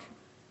the ark,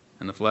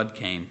 and the flood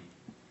came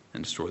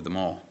and destroyed them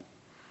all."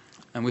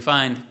 And we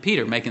find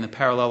Peter making the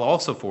parallel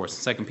also for us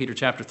in 2 Peter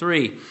chapter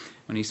 3,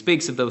 when he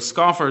speaks of those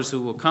scoffers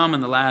who will come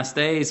in the last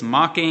days,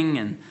 mocking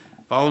and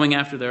following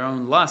after their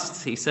own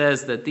lusts. He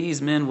says that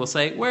these men will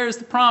say, "Where is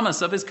the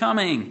promise of his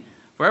coming?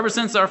 For ever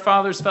since our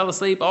fathers fell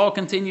asleep, all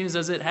continues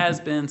as it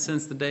has been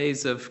since the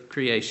days of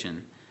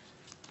creation."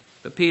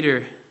 But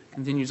Peter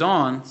continues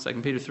on,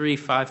 2 Peter 3,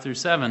 5 through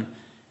 7,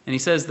 and he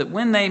says that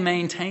when they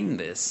maintain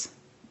this,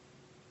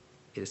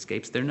 it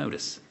escapes their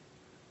notice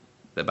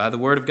that by the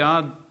word of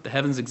God the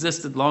heavens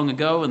existed long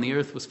ago, and the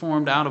earth was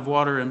formed out of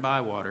water and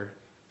by water,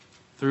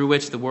 through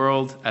which the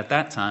world at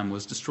that time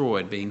was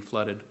destroyed, being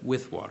flooded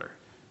with water.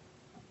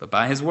 But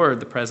by his word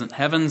the present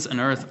heavens and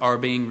earth are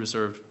being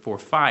reserved for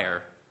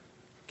fire,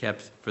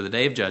 kept for the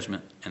day of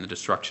judgment and the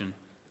destruction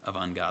of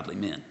ungodly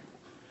men.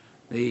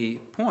 The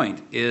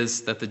point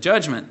is that the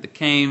judgment that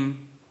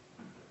came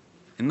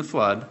in the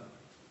flood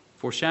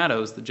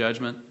foreshadows the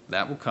judgment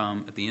that will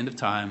come at the end of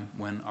time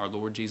when our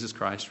Lord Jesus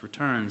Christ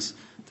returns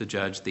to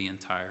judge the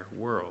entire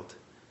world.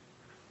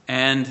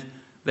 And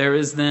there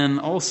is then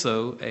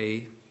also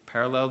a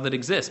parallel that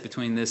exists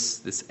between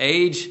this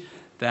age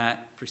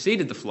that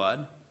preceded the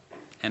flood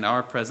and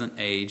our present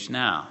age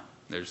now.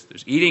 There's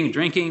eating,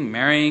 drinking,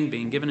 marrying,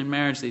 being given in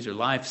marriage. These are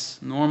life's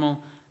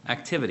normal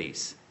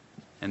activities.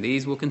 And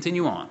these will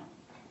continue on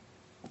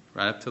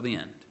right up till the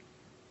end.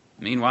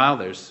 Meanwhile,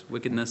 there's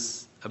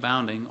wickedness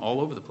abounding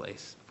all over the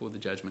place before the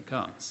judgment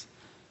comes.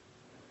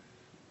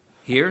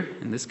 Here,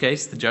 in this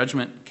case, the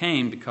judgment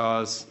came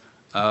because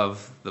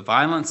of the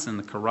violence and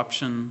the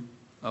corruption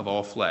of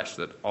all flesh,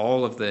 that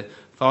all of the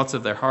thoughts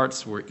of their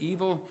hearts were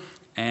evil,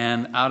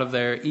 and out of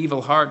their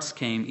evil hearts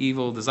came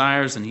evil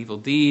desires and evil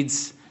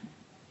deeds,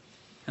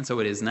 and so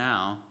it is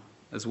now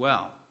as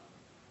well.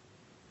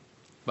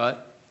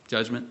 But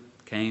judgment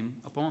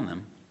came upon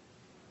them,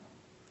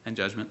 and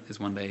judgment is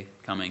one day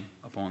coming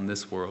upon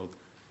this world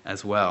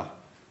as well.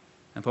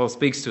 And Paul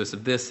speaks to us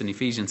of this in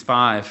Ephesians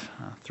 5,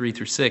 3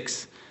 through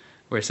 6,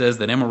 where he says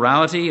that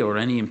immorality or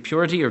any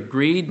impurity or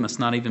greed must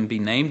not even be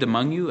named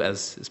among you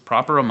as is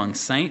proper among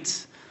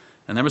saints.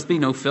 And there must be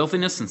no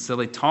filthiness and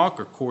silly talk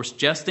or coarse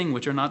jesting,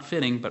 which are not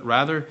fitting, but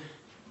rather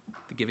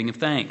the giving of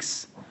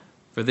thanks.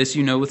 For this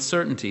you know with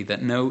certainty,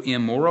 that no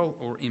immoral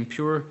or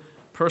impure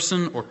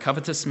person or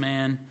covetous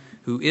man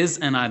who is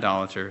an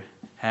idolater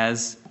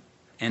has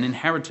an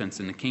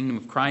inheritance in the kingdom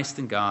of Christ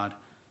and God.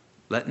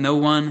 Let no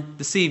one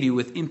deceive you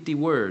with empty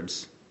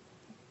words,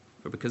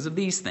 for because of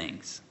these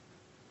things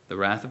the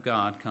wrath of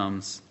God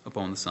comes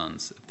upon the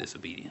sons of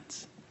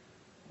disobedience.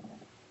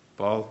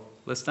 Paul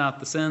lists out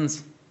the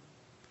sins.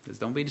 Says,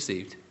 don't be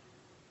deceived.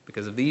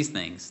 Because of these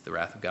things, the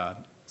wrath of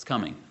God is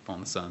coming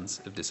upon the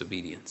sons of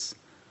disobedience.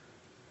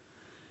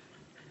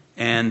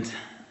 And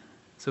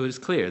so it is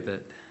clear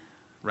that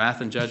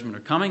wrath and judgment are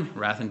coming.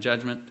 Wrath and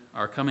judgment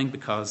are coming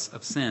because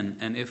of sin.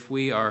 And if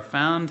we are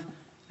found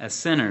as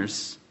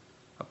sinners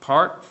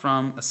apart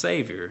from a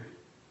Savior,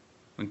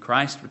 when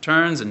Christ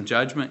returns and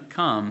judgment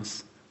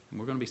comes,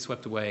 we're going to be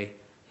swept away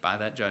by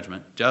that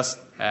judgment, just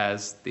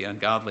as the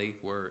ungodly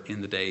were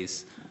in the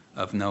days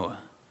of Noah.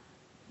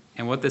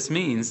 And what this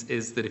means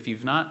is that if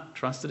you've not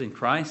trusted in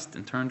Christ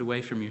and turned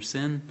away from your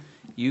sin,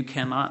 you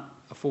cannot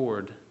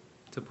afford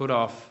to put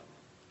off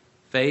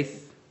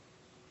faith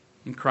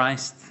in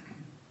Christ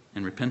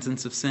and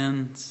repentance of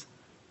sins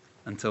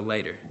until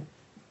later.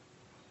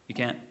 You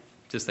can't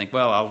just think,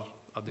 well,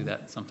 I'll do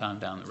that sometime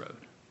down the road.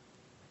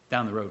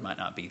 Down the road might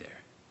not be there.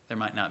 There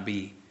might not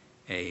be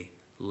a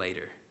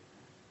later.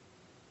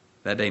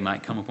 That day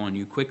might come upon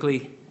you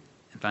quickly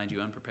and find you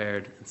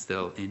unprepared and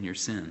still in your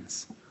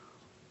sins.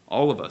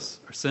 All of us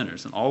are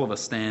sinners, and all of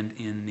us stand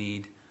in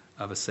need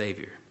of a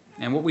Savior.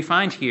 And what we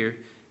find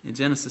here in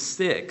Genesis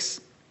 6,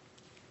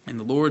 in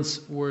the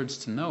Lord's words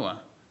to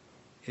Noah,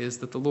 is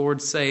that the Lord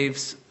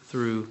saves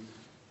through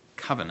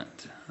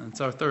covenant.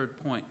 That's our third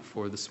point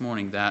for this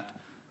morning, that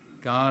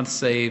God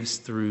saves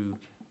through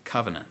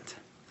covenant.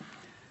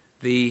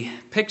 The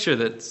picture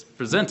that's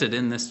presented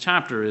in this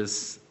chapter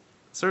is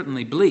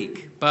certainly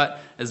bleak,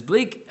 but as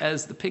bleak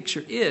as the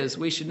picture is,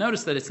 we should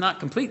notice that it's not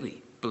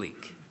completely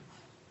bleak.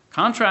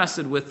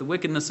 Contrasted with the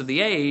wickedness of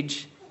the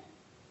age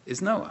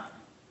is Noah.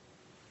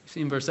 You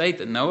see in verse 8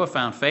 that Noah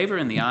found favor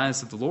in the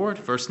eyes of the Lord.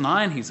 Verse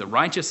 9, he's a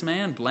righteous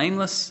man,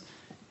 blameless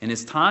in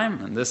his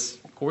time. And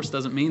this, of course,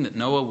 doesn't mean that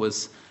Noah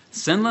was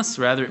sinless.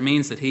 Rather, it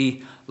means that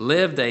he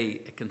lived a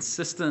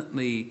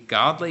consistently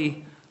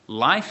godly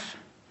life.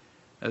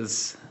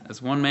 As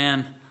one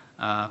man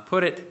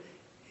put it,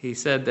 he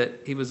said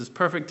that he was as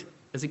perfect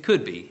as he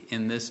could be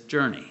in this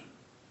journey.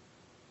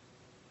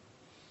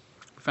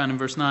 We found in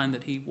verse 9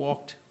 that he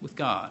walked with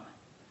God.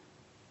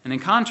 And in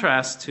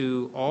contrast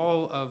to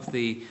all of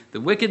the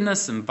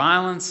wickedness and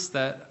violence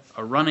that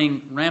are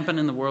running rampant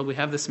in the world, we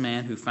have this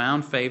man who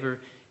found favor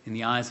in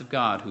the eyes of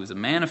God, who was a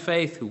man of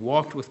faith, who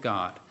walked with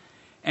God.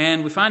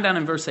 And we find down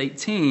in verse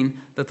 18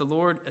 that the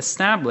Lord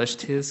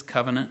established his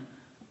covenant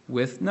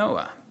with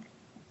Noah.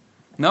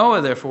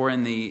 Noah, therefore,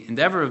 in the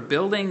endeavor of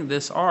building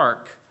this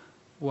ark,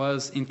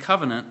 was in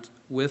covenant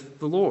with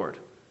the Lord.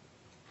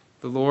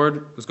 The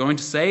Lord was going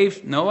to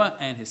save Noah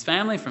and his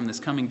family from this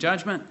coming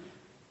judgment,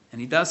 and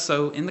he does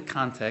so in the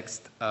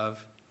context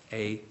of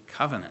a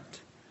covenant.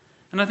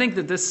 And I think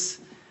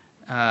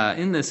that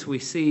in this we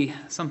see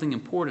something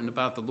important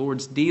about the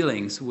Lord's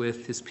dealings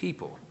with his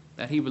people,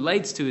 that he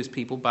relates to his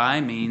people by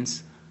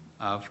means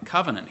of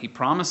covenant. He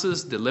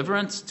promises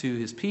deliverance to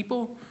his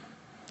people.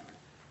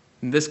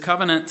 And this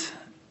covenant,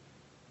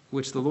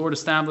 which the Lord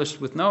established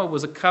with Noah,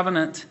 was a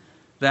covenant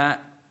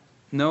that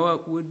Noah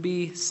would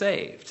be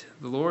saved.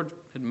 The Lord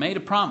had made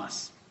a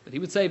promise that he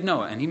would save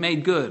Noah, and he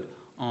made good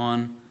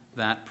on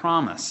that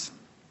promise.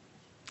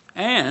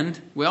 And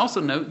we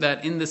also note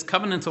that in this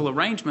covenantal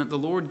arrangement, the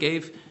Lord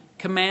gave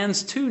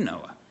commands to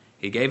Noah.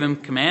 He gave him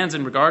commands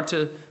in regard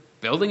to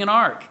building an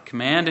ark,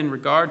 command in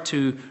regard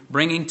to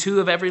bringing 2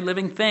 of every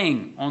living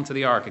thing onto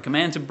the ark, a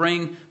command to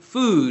bring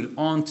food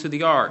onto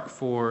the ark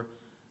for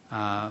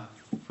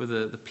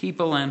the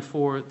people and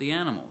for the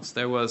animals.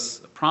 There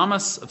was a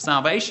promise of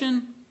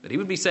salvation, that he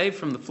would be saved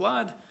from the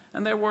flood,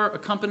 and there were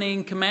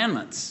accompanying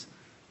commandments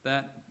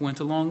that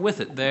went along with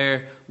it.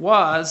 There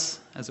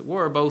was, as it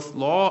were, both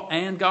law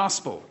and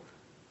gospel.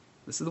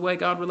 This is the way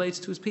God relates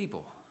to his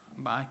people,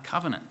 by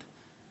covenant.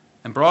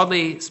 And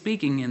broadly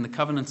speaking, in the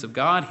covenants of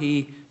God,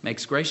 he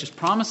makes gracious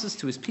promises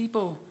to his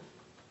people,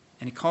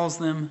 and he calls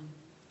them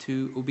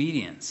to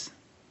obedience.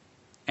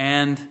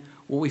 And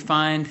what we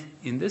find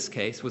in this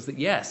case was that,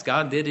 yes,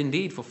 God did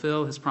indeed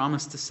fulfill his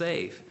promise to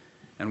save.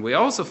 And we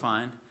also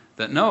find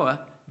that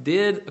Noah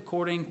did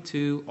according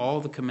to all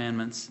the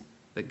commandments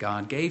that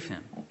God gave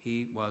him.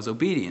 He was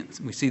obedient.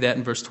 We see that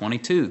in verse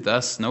 22.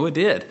 Thus Noah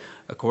did,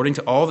 according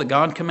to all that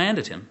God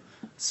commanded him.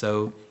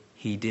 So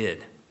he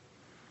did.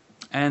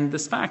 And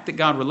this fact that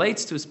God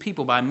relates to his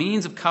people by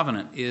means of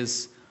covenant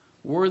is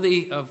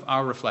worthy of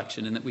our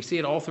reflection, in that we see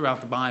it all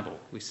throughout the Bible.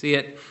 We see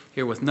it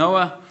here with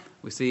Noah.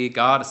 We see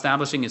God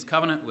establishing his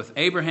covenant with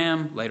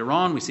Abraham. Later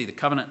on, we see the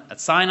covenant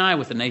at Sinai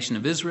with the nation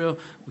of Israel.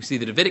 We see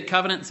the Davidic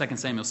covenant in 2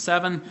 Samuel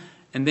 7.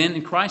 And then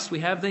in Christ,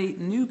 we have the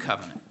new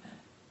covenant.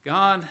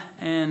 God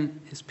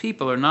and his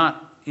people are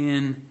not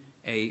in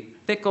a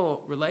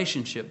fickle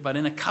relationship, but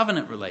in a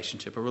covenant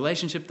relationship, a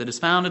relationship that is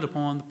founded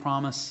upon the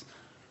promise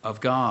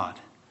of God.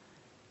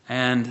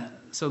 And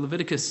so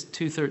Leviticus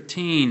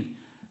 2:13,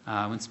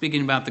 when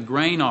speaking about the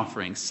grain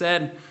offering,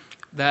 said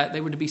that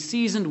they were to be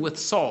seasoned with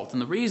salt.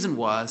 And the reason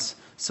was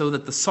so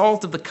that the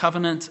salt of the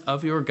covenant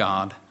of your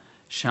God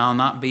shall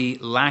not be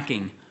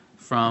lacking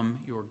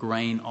from your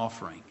grain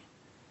offering.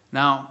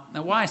 Now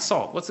why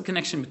salt? What's the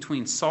connection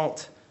between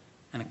salt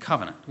and a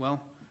covenant?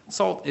 Well,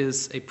 salt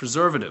is a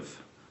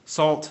preservative.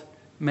 Salt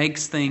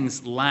makes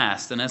things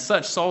last. And as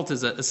such, salt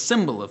is a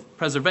symbol of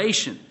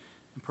preservation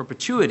and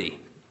perpetuity.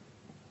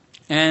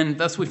 And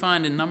thus we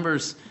find in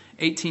Numbers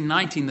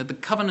 18:19 that the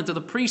covenant of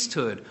the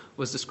priesthood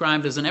was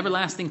described as an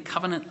everlasting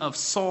covenant of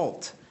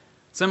salt.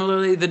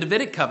 Similarly, the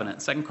Davidic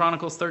covenant, 2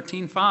 Chronicles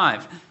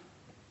 13:5,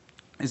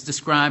 is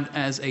described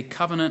as a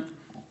covenant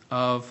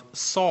of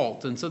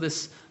salt. And so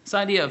this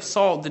idea of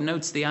salt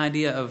denotes the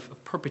idea of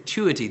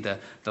perpetuity,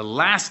 the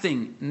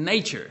lasting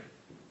nature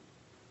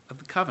of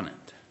the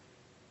covenant.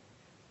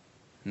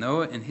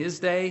 Noah in his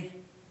day,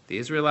 the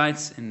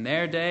Israelites in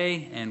their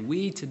day, and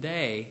we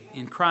today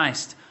in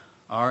Christ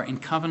are in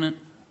covenant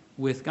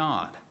with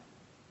God.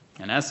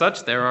 And as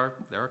such, there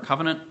are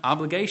covenant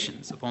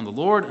obligations upon the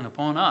Lord and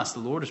upon us. The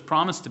Lord has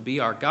promised to be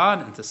our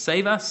God and to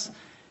save us,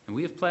 and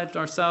we have pledged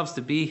ourselves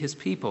to be his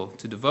people,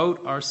 to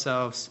devote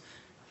ourselves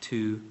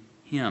to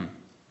him.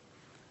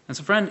 And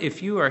so, friend,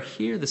 if you are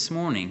here this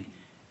morning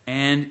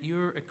and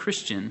you're a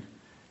Christian,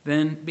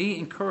 then be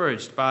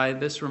encouraged by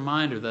this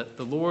reminder that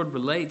the Lord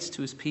relates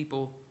to his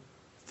people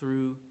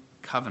through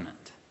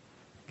covenant.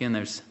 Again,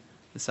 there's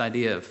this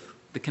idea of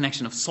the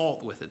connection of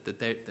salt with it,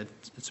 that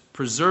it's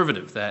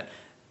preservative, that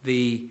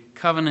the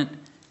covenant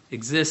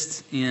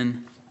exists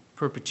in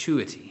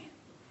perpetuity.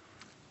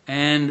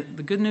 And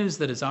the good news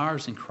that is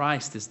ours in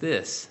Christ is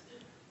this,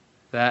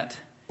 that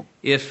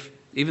if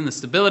even the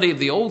stability of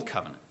the old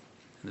covenant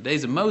in the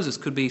days of Moses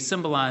could be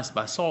symbolized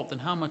by salt, then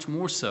how much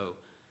more so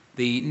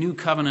the new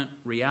covenant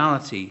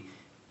reality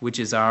which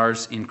is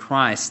ours in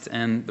Christ.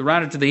 And the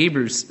writer to the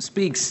Hebrews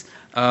speaks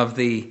of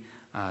the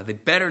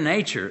better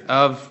nature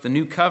of the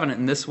new covenant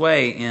in this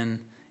way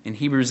in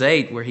Hebrews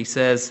 8, where he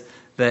says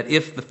that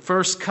if the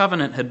first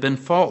covenant had been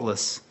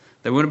faultless,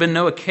 there would have been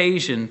no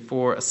occasion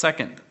for a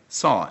second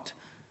sought.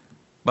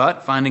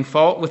 But finding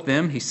fault with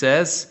them, he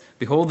says,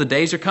 "Behold, the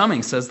days are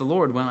coming, says the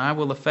Lord, when I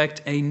will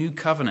effect a new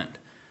covenant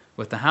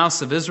with the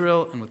house of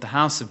Israel and with the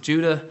house of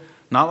Judah,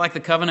 not like the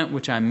covenant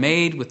which I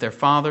made with their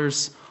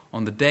fathers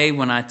on the day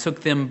when I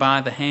took them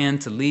by the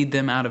hand to lead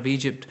them out of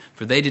Egypt,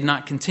 for they did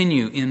not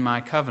continue in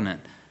my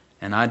covenant,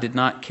 and I did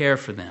not care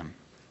for them,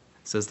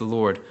 says the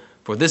Lord.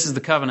 For this is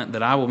the covenant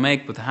that I will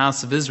make with the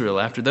house of Israel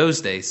after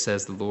those days,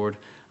 says the Lord.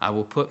 I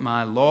will put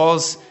my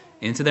laws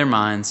into their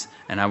minds,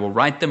 and I will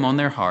write them on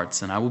their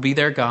hearts, and I will be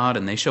their God,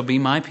 and they shall be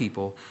my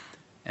people.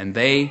 And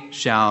they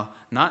shall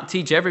not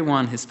teach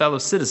everyone his fellow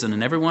citizen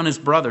and everyone his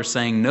brother,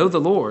 saying, Know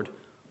the Lord,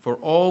 for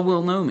all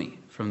will know me,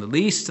 from the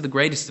least to the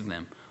greatest of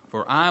them.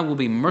 For I will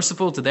be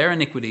merciful to their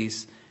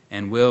iniquities,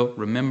 and will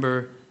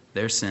remember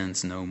their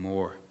sins no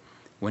more."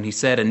 When he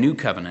said a new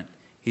covenant,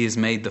 he has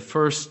made the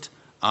first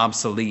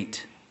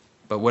obsolete.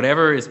 But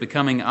whatever is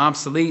becoming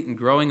obsolete and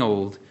growing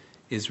old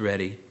is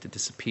ready to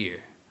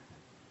disappear.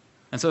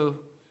 And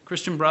so,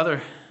 Christian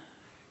brother,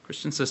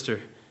 Christian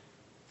sister,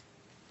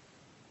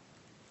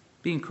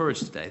 be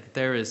encouraged today that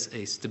there is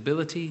a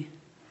stability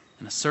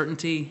and a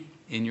certainty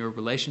in your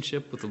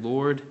relationship with the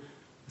Lord.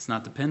 It's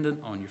not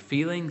dependent on your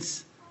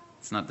feelings.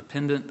 It's not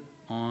dependent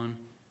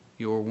on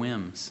your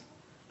whims.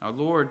 Our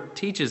Lord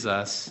teaches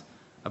us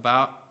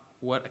about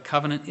what a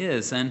covenant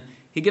is, and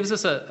he gives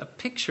us a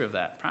picture of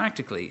that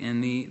practically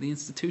in the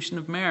institution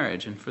of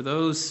marriage. And for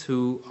those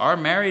who are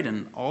married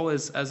and all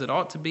is as it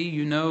ought to be,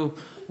 you know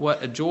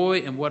what a joy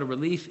and what a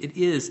relief it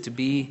is to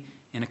be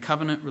in a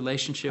covenant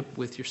relationship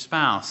with your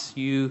spouse.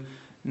 You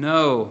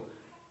know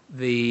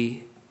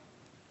the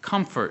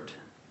comfort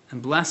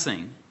and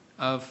blessing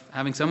of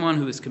having someone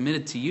who is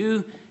committed to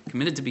you,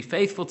 committed to be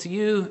faithful to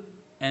you,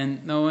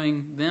 and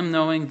knowing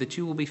that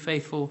you will be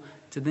faithful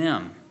to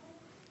them.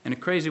 In a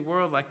crazy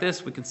world like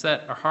this, we can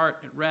set our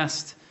heart at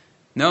rest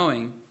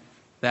knowing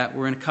that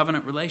we're in a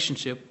covenant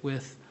relationship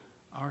with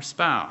our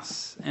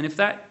spouse. And if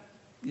that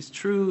is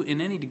true in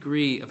any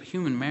degree of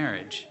human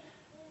marriage,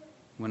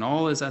 when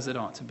all is as it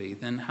ought to be,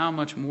 then how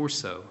much more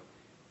so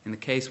in the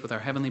case with our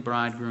heavenly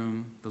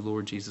bridegroom, the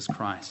Lord Jesus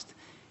Christ.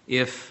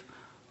 If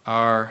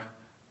our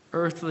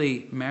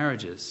earthly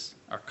marriages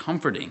are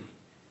comforting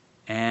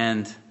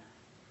and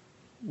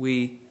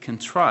we can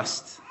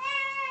trust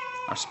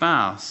our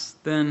spouse,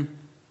 then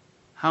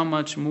how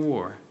much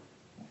more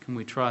can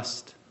we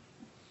trust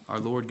our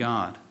Lord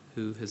God,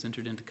 who has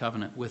entered into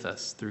covenant with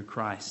us through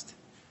Christ?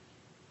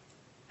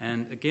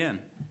 And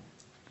again,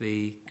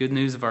 the good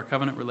news of our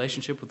covenant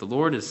relationship with the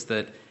Lord is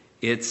that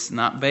it's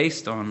not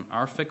based on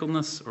our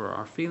fickleness or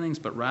our feelings,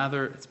 but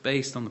rather it's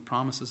based on the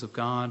promises of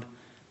God,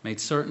 made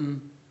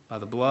certain by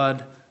the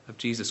blood of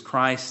Jesus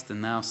Christ, and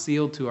now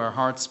sealed to our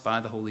hearts by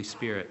the Holy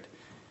Spirit.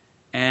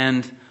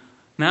 And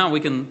now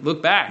we can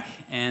look back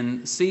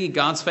and see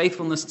God's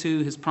faithfulness to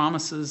his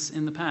promises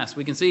in the past.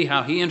 We can see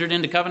how he entered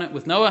into covenant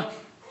with Noah.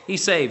 He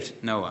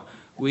saved Noah.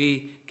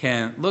 We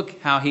can look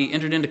how he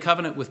entered into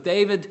covenant with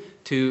David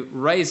to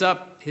raise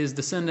up his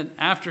descendant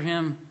after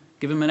him,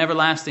 give him an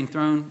everlasting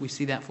throne. We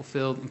see that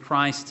fulfilled in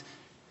Christ.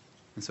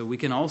 And so we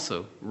can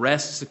also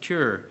rest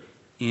secure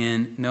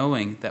in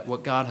knowing that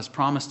what God has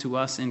promised to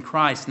us in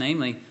Christ,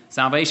 namely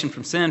salvation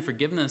from sin,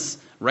 forgiveness,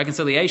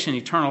 reconciliation,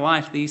 eternal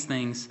life, these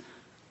things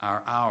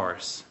are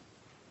ours.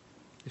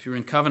 If you're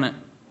in covenant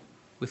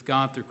with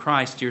God through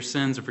Christ, your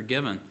sins are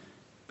forgiven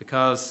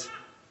because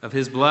of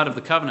his blood of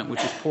the covenant,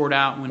 which was poured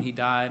out when he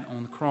died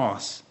on the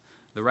cross.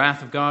 The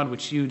wrath of God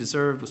which you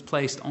deserved was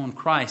placed on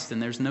Christ,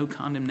 and there's no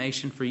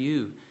condemnation for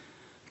you.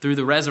 Through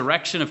the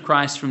resurrection of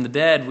Christ from the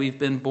dead, we've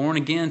been born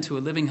again to a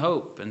living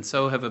hope, and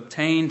so have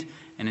obtained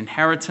an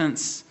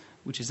inheritance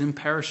which is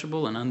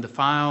imperishable and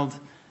undefiled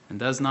and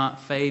does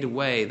not fade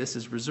away. This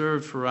is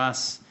reserved for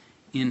us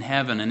in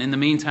heaven. And in the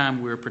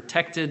meantime, we're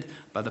protected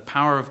by the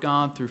power of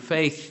God through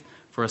faith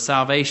for a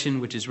salvation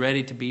which is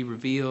ready to be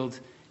revealed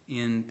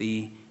in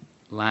the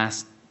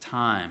last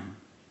time.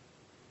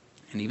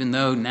 And even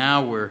though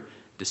now we're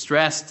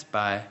distressed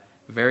by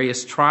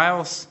various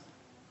trials,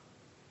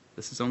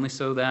 this is only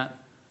so that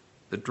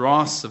the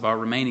dross of our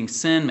remaining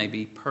sin may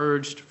be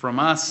purged from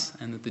us,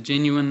 and that the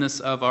genuineness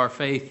of our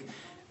faith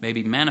may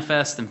be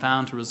manifest and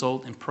found to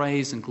result in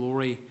praise and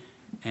glory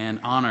and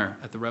honor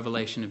at the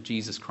revelation of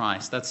Jesus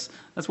Christ. That's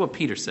what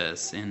Peter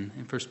says in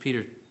 1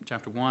 Peter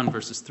chapter 1,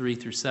 verses 3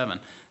 through 7.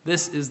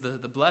 This is the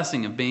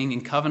blessing of being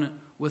in covenant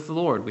with the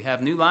Lord. We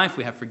have new life,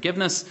 we have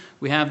forgiveness,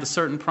 we have the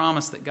certain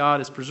promise that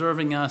God is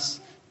preserving us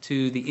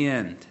to the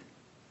end.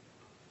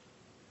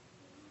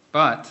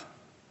 But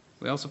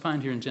we also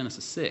find here in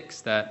Genesis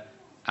 6 that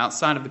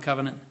outside of the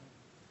covenant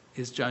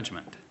is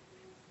judgment.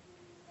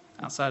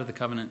 Outside of the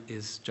covenant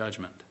is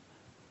judgment.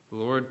 The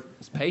Lord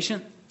is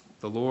patient.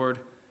 The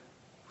Lord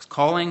was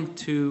calling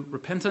to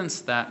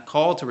repentance. That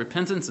call to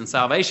repentance and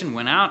salvation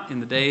went out in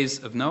the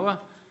days of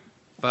Noah,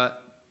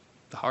 but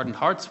the hardened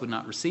hearts would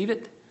not receive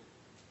it.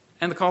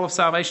 And the call of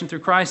salvation through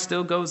Christ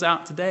still goes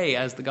out today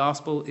as the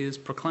gospel is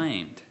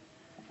proclaimed.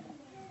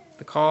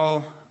 The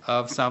call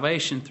of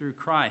salvation through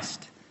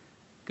Christ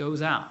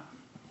goes out.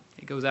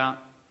 It goes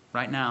out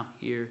right now,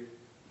 here,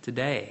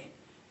 today.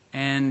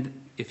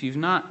 And if you've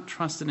not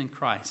trusted in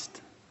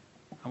Christ,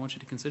 I want you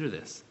to consider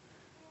this,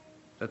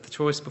 that the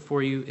choice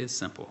before you is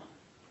simple.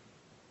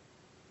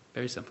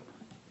 Very simple.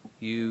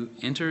 You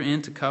enter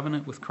into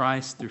covenant with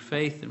Christ through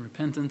faith and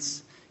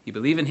repentance. You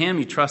believe in Him.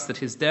 You trust that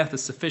His death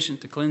is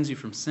sufficient to cleanse you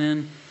from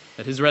sin,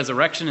 that His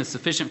resurrection is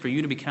sufficient for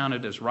you to be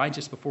counted as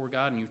righteous before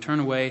God, and you turn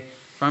away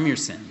from your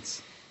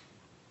sins,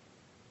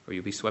 or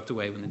you'll be swept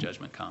away when the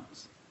judgment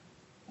comes.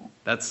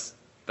 That's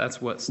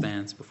what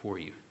stands before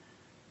you.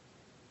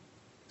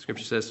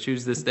 Scripture says,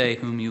 choose this day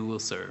whom you will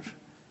serve.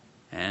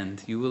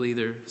 And you will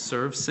either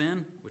serve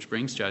sin, which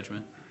brings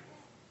judgment,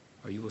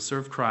 or you will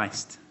serve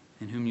Christ,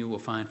 in whom you will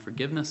find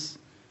forgiveness,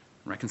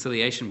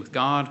 reconciliation with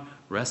God,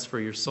 rest for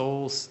your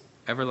souls,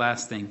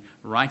 everlasting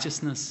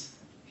righteousness,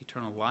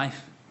 eternal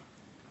life.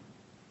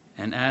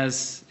 And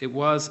as it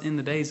was in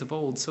the days of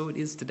old, so it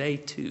is today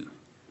too.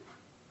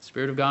 The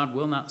Spirit of God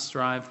will not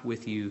strive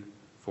with you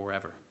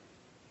forever.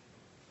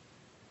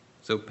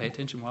 So pay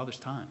attention while there's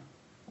time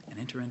and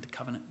enter into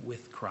covenant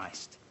with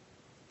Christ.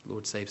 The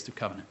Lord saves through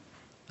covenant.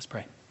 Let's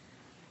pray.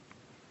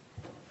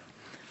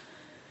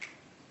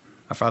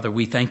 Our Father,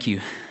 we thank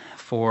you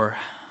for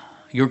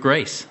your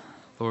grace.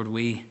 Lord,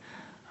 we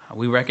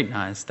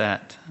recognize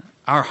that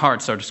our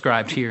hearts are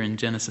described here in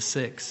Genesis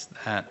 6,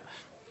 that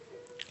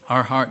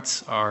our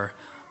hearts are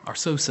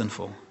so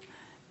sinful,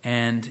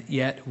 and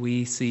yet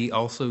we see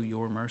also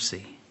your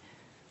mercy.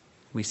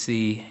 We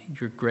see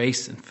your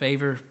grace and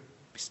favor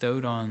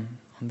bestowed on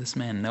this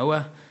man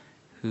Noah,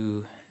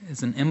 who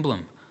is an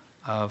emblem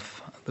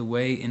of the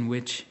way in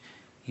which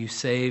you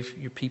save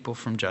your people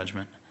from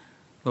judgment.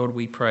 Lord,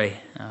 we pray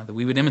that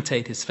we would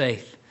imitate his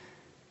faith,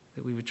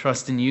 that we would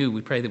trust in you.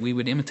 We pray that we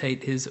would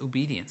imitate his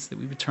obedience, that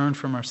we would turn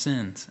from our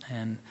sins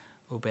and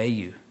obey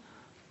you.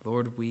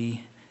 Lord,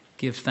 we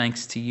give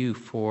thanks to you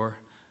for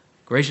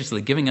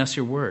graciously giving us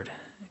your word,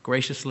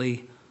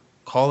 graciously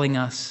calling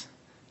us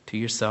to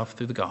yourself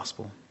through the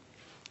gospel.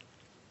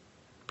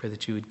 Pray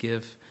that you would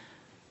give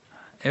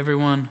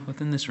everyone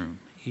within this room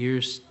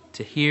ears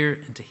to hear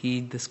and to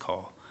heed this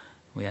call.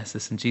 We ask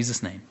this in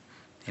Jesus' name.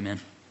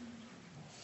 Amen.